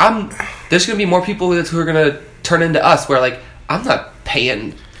 There's gonna be more people who are gonna turn into us. Where like, I'm not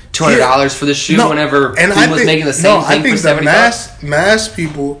paying $200 for this shoe whenever he was making the same thing for $70. Mass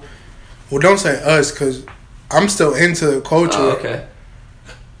people. Well, don't say us because I'm still into the culture. Oh, okay.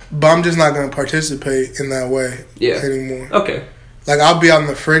 But I'm just not going to participate in that way anymore. Okay. Like, I'll be on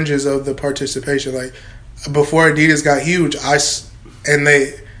the fringes of the participation. Like, before Adidas got huge, I was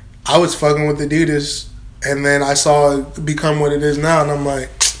fucking with Adidas, and then I saw it become what it is now, and I'm like,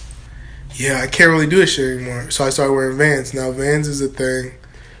 yeah, I can't really do this shit anymore. So I started wearing Vans. Now Vans is a thing.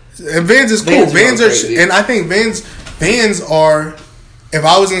 And Vans is cool. Vans are, and I think Vans are, if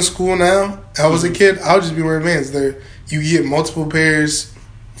I was in school now, I was a kid, I would just be wearing Vans. You get multiple pairs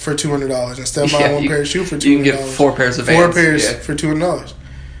for $200 instead of buying one pair of shoes for $200. You can get 4 pairs of Vans. 4 pairs for $200.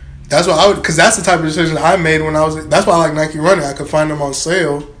 That's what I would, because that's the type of decision I made when I was. That's why I like Nike running. I could find them on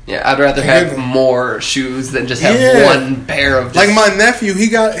sale. Yeah, I'd rather have more shoes than just have one pair of. Like my nephew, he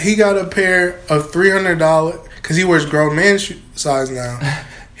got a pair of $300 because he wears grown man size now.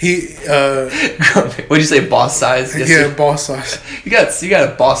 What'd you say, boss size? Yes, yeah, boss size. You got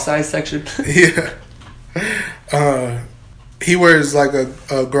a boss size section. Yeah. He wears like a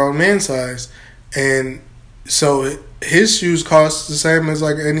grown man size, and so his shoes cost the same as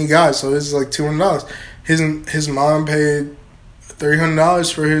like any guy. So it's like $200. His mom paid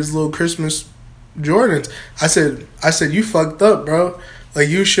 $300 for his little Christmas Jordans. I said you fucked up, bro. Like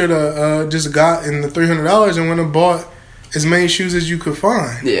you should have just got in the $300 and went and bought as many shoes as you could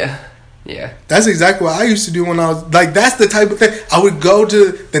find. Yeah. That's exactly what I used to do when I was like. That's the type of thing. I would go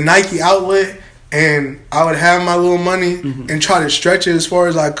to the Nike outlet. And I would have my little money and try to stretch it as far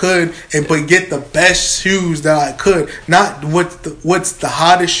as I could, but get the best shoes that I could. Not what's the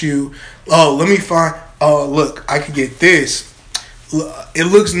hottest shoe. Oh, let me find. Oh, look, I could get this. It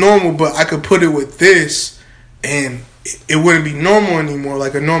looks normal, but I could put it with this, and it wouldn't be normal anymore,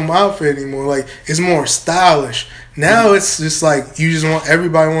 like a normal outfit anymore. Like it's more stylish. Now it's just like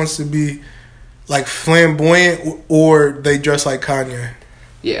everybody wants to be like flamboyant, or they dress like Kanye.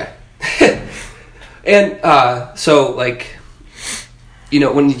 Yeah. And so, like, you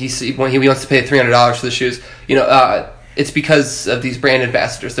know, when he wants to pay $300 for the shoes, you know, it's because of these brand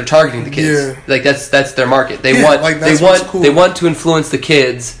ambassadors. They're targeting the kids. Yeah. Like that's their market. They want to influence the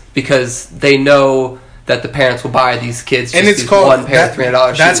kids because they know that the parents will buy these kids just these one pair of $300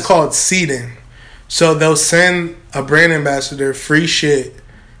 shoes. That's called seeding. So they'll send a brand ambassador free shit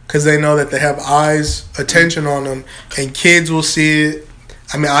because they know that they have attention on them, and kids will see it.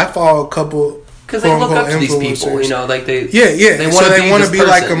 I mean, I follow a couple. Because they look up to these people, you know, like they... Yeah. They want to be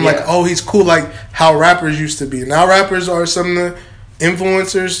like him, like, oh, he's cool, like how rappers used to be. Now rappers are some of the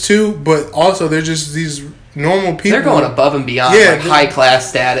influencers too, but also they're just these normal people. They're going above and beyond, like high-class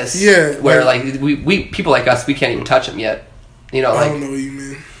status. Yeah. Where, like, we people like us, we can't even touch them yet. You know, like... I don't know what you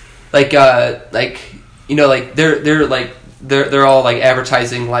mean. Like, you know, like, they're all, like,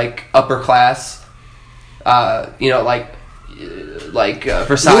 advertising, like, upper class, you know, like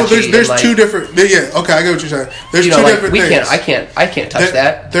Versace. Well, there's two different. Yeah, okay, I get what you're saying. There's two different things. I can't touch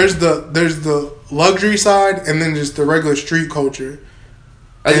that. There's the luxury side, and then just the regular street culture.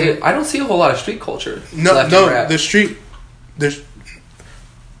 I don't see a whole lot of street culture. No,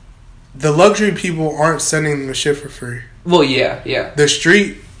 the luxury people aren't sending them the shit for free. Well, yeah. The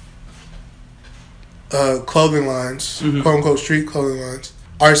street clothing lines, quote unquote street clothing lines,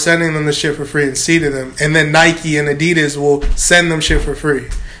 are sending them the shit for free and seeding them. And then Nike and Adidas will send them shit for free.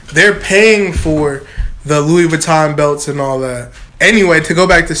 They're paying for the Louis Vuitton belts and all that. Anyway, to go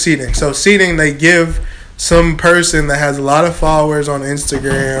back to seeding. So seeding, they give some person that has a lot of followers on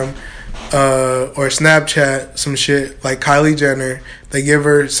Instagram or Snapchat some shit, like Kylie Jenner. They give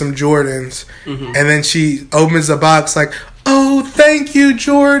her some Jordans. And then she opens the box like, oh, thank you,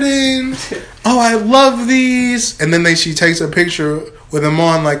 Jordan. Oh, I love these. And then she takes a picture with them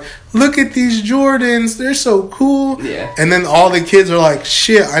on, like, look at these Jordans. They're so cool. Yeah. And then all the kids are like,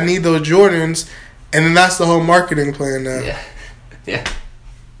 shit, I need those Jordans. And then that's the whole marketing plan now. Yeah.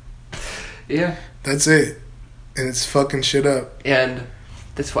 That's it. And it's fucking shit up. And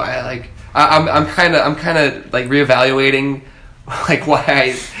that's why I'm kind of like reevaluating like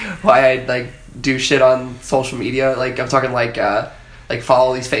why I like do shit on social media. Like I'm talking like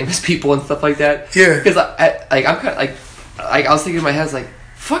follow these famous people and stuff like that. Yeah. Because I'm kind of like I was thinking in my head, like,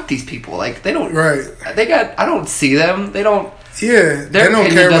 fuck these people. Like they don't. Right. I don't see them. They don't. Yeah. They don't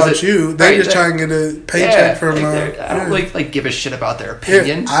care about you. They just try and get a paycheck from. I don't like give a shit about their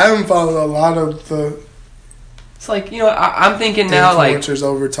opinion. Yeah, I haven't followed a lot of the It's like, I'm thinking now, like... influencers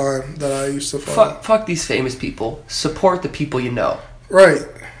over time that I used to follow. Fuck these famous people. Support the people you know. Right.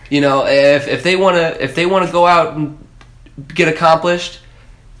 If they want to go out and get accomplished,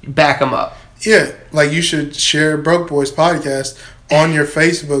 back them up. Yeah, like you should share Broke Boys podcast on your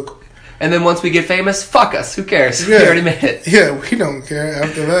Facebook. And then once we get famous, fuck us. Who cares? Yeah. We already made it. Yeah, we don't care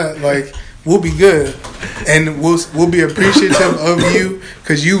after that. Like... We'll be good, and we'll be appreciative of you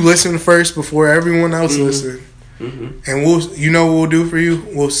because you listen first before everyone else listen. Mm-hmm. And what we'll do for you?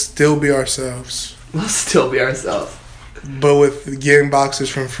 We'll still be ourselves. But with getting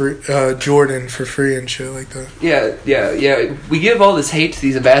boxes from Jordan for free and shit like that. Yeah. We give all this hate to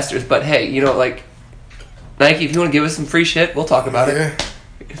these ambassadors, but hey, like Nike, if you want to give us some free shit, we'll talk about it.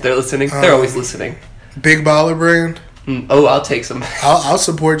 If they're listening, they're always listening. Big Baller Brand. Oh, I'll take some. I'll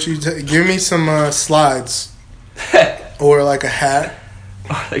support you. Give me some slides or like a hat.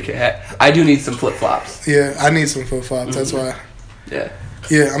 I do need some flip flops. Yeah, I need some flip flops. That's why. Yeah.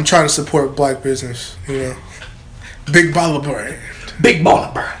 Yeah, I'm trying to support black business. Big Baller Brand. Big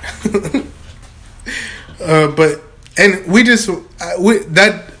Baller Brand.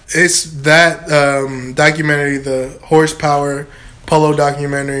 Documentary, the Horsepower Polo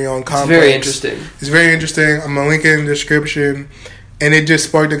documentary on Complex. It's very interesting. I'm going to link it in the description. And it just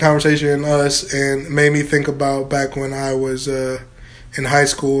sparked a conversation in us and made me think about back when I was in high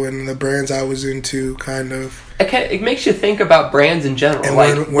school and the brands I was into, kind of. It makes you think about brands in general, and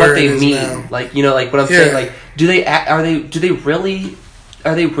like what they mean. Now. Like, like what I'm saying, like do they really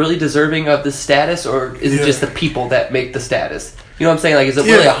deserving of the status, or is it just the people that make the status? You know what I'm saying? Like, is it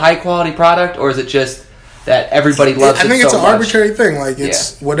really a high quality product, or is it just that everybody loves it so much? I think it's an arbitrary thing. Like,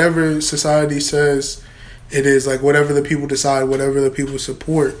 it's whatever society says it is. Like, whatever the people decide, whatever the people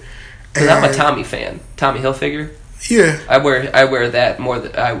support. And I'm a Tommy fan. Tommy Hilfiger. Yeah. I wear that more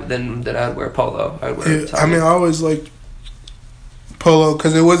than I'd wear Polo. I always liked Polo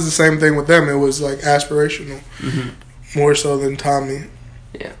because it was the same thing with them. It was, like, aspirational. Mm-hmm. More so than Tommy.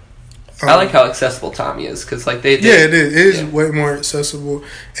 Yeah. I like how accessible Tommy is because, like, they did. Yeah, it is. It is way more accessible.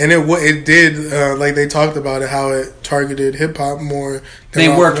 And it did, like, they talked about it, how it targeted hip-hop more. They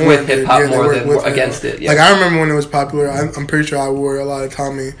worked with hip-hop more than against it. Yeah. Like, I remember when it was popular, I'm pretty sure I wore a lot of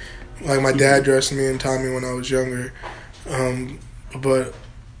Tommy. Like, my dad dressed me in Tommy when I was younger. But,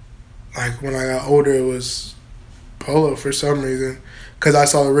 like, when I got older, it was Polo for some reason. Because I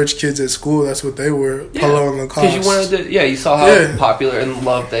saw the rich kids at school, that's what they were. Yeah. Polo and Lacoste. Because you wanted to, you saw how popular and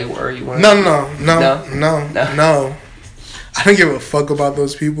loved they were. You wanted No. I didn't give a fuck about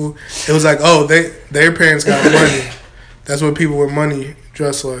those people. It was like, their parents got money. That's what people with money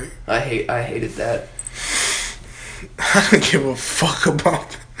dress like. I hated that. I didn't give a fuck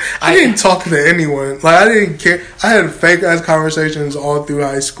about that. I didn't talk to anyone. Like, I didn't care. I had fake-ass conversations all through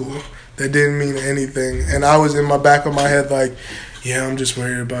high school that didn't mean anything. And I was in my back of my head like, yeah, I'm just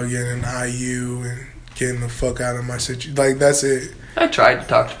worried about getting an IU and getting the fuck out of my situation. Like, that's it. I tried to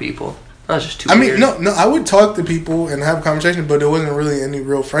talk to people. I was just too weird. No, I would talk to people and have conversations, but there wasn't really any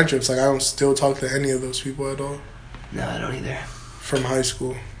real friendships. Like, I don't still talk to any of those people at all. No, I don't either. From high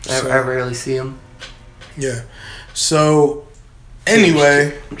school. I rarely see them. Yeah. So,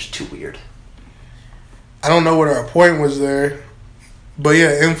 anyway. I'm just too weird. I don't know what our point was there. But,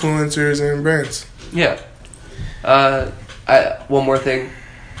 yeah, influencers and brands. Yeah. One more thing.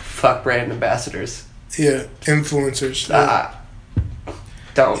 Fuck brand ambassadors. Yeah, influencers.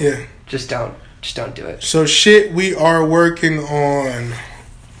 Don't. Yeah. Just don't do it. So shit we are working on.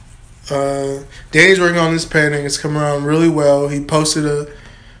 Danny's working on this painting. It's coming around really well. He posted a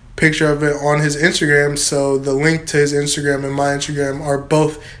picture of it on his Instagram. So the link to his Instagram and my Instagram are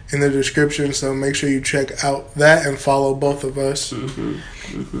both in the description. So make sure you check out that and follow both of us. Mm-hmm.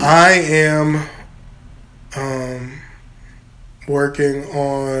 Mm-hmm. I am working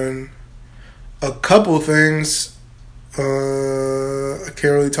on a couple things. I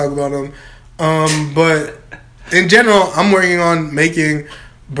can't really talk about them. But in general, I'm working on making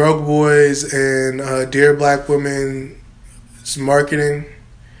Broke Boys and Dear Black Women's marketing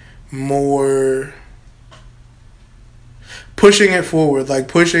more, pushing it forward, like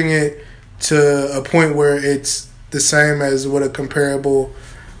pushing it to a point where it's the same as what a comparable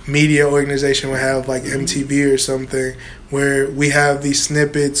media organization would have, like MTV or something, where we have these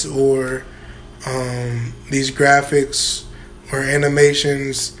snippets or these graphics or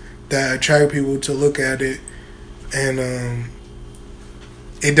animations that attract people to look at it, and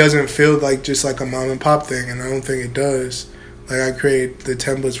it doesn't feel like just like a mom and pop thing, and I don't think it does. Like, I create the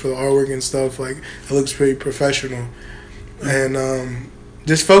templates for the artwork and stuff, like, it looks pretty professional, and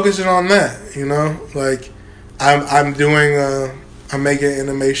just focusing on that, you know, like I'm making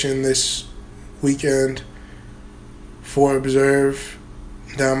animation this weekend for Observe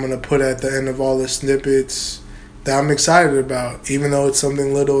that I'm going to put at the end of all the snippets that I'm excited about, even though it's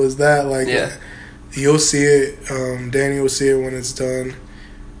something little as that. Like, you'll see it. Danny will see it when it's done.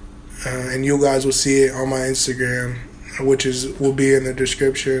 And you guys will see it on my Instagram, which will be in the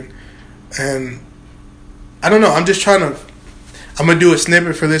description. And I don't know. I'm going to do a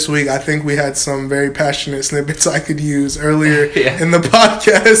snippet for this week. I think we had some very passionate snippets I could use earlier in the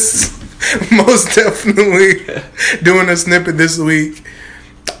podcast. Most definitely doing a snippet this week.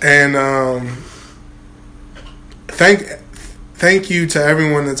 And thank you to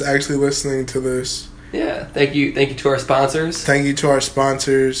everyone that's actually listening to this. Yeah, thank you to our sponsors. Thank you to our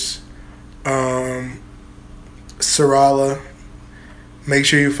sponsors. Sarala. Make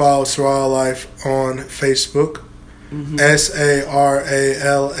sure you follow Sarala Life on Facebook. SARALA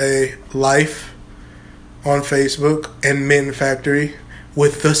Life on Facebook, and Mitten Factory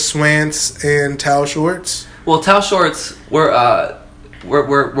with the Swants and Towel Shorts. Well, Towel Shorts, we're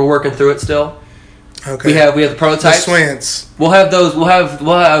working through it still. Okay. We have the prototypes. The Swants. We'll have those.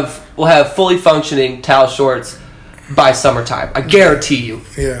 We'll have fully functioning Towel Shorts by summertime. I guarantee you.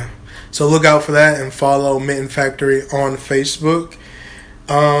 Yeah. So look out for that and follow Mitten Factory on Facebook.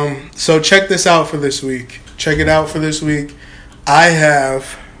 So check this out for this week. Check it out for this week. I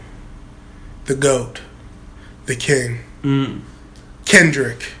have the GOAT, the King,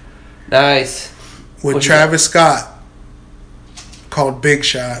 Kendrick. Nice. With Travis Scott, called Big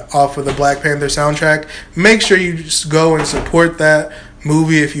Shot, off of the Black Panther soundtrack. Make sure you just go and support that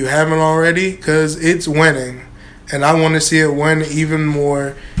movie if you haven't already, because it's winning. And I want to see it win even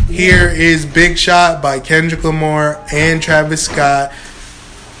more. Here is Big Shot by Kendrick Lamar and Travis Scott.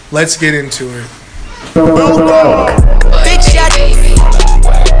 Let's get into it. Big Shot,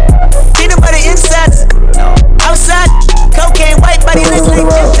 peanut butter insides, outside, cocaine, white body, looks like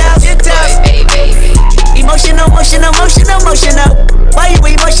Gentiles. Emotional. Why you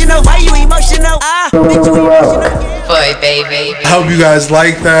emotional? Bitch, you emotional. Boy, baby. I hope you guys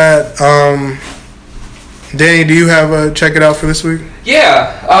like that. Danny, do you have a check it out for this week?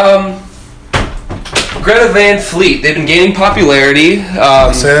 Yeah. Greta Van Fleet. They've been gaining popularity.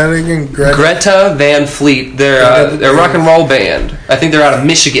 Say that again. Greta Van Fleet. They're a rock and roll band. I think they're out of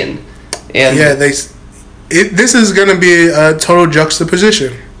Michigan. And yeah, this is going to be a total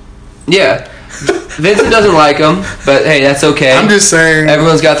juxtaposition. Yeah. Vincent doesn't like them, but hey, that's okay. I'm just saying.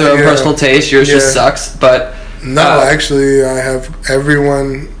 Everyone's got their own personal taste. Yours just sucks, but... No, actually, I have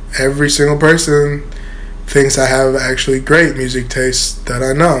every single person thinks I have actually great music taste that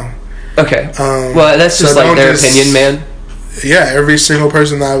I know. Okay. Well, that's just like their opinion, man. Yeah, every single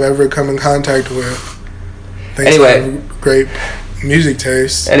person that I've ever come in contact with thinks I have great music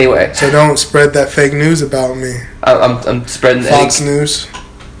taste. Anyway. So don't spread that fake news about me. I'm spreading Fox News.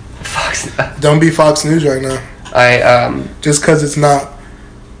 Fox. Don't be Fox News right now. Just because it's not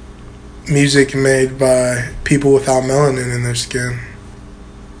music made by people without melanin in their skin.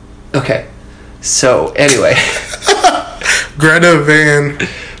 Okay. So anyway. Greta Van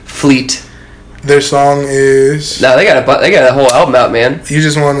Fleet. Their song is... No, they got a whole album out, man. You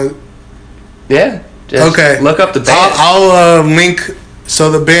just want to... Yeah. Just look up the band. I'll link...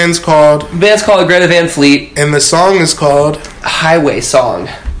 So the band's called Greta Van Fleet. And the song is called... Highway Song.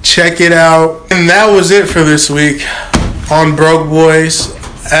 Check it out. And that was it for this week on Broke Boys.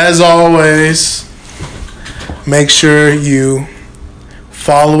 As always, make sure you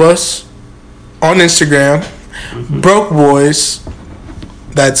follow us on Instagram. Broke Boys.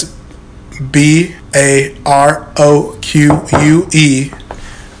 That's BAROQUE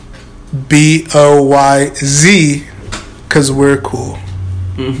BOYZ, because we're cool.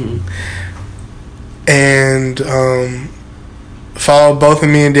 And follow both of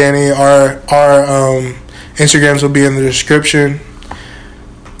me and Danny. Our Instagrams will be in the description.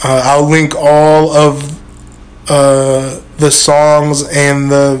 I'll link all of the songs and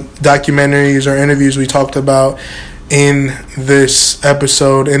the documentaries or interviews we talked about in this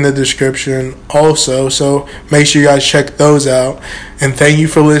episode in the description also, so make sure you guys check those out. And thank you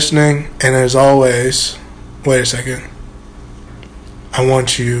for listening. And as always, wait a second, I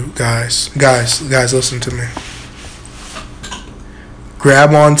want you guys listen to me.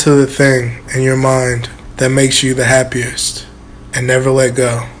 Grab onto the thing in your mind that makes you the happiest and never let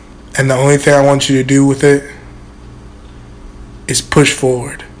go. And the only thing I want you to do with it is push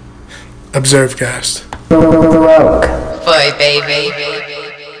forward. Observecast. Boy, baby.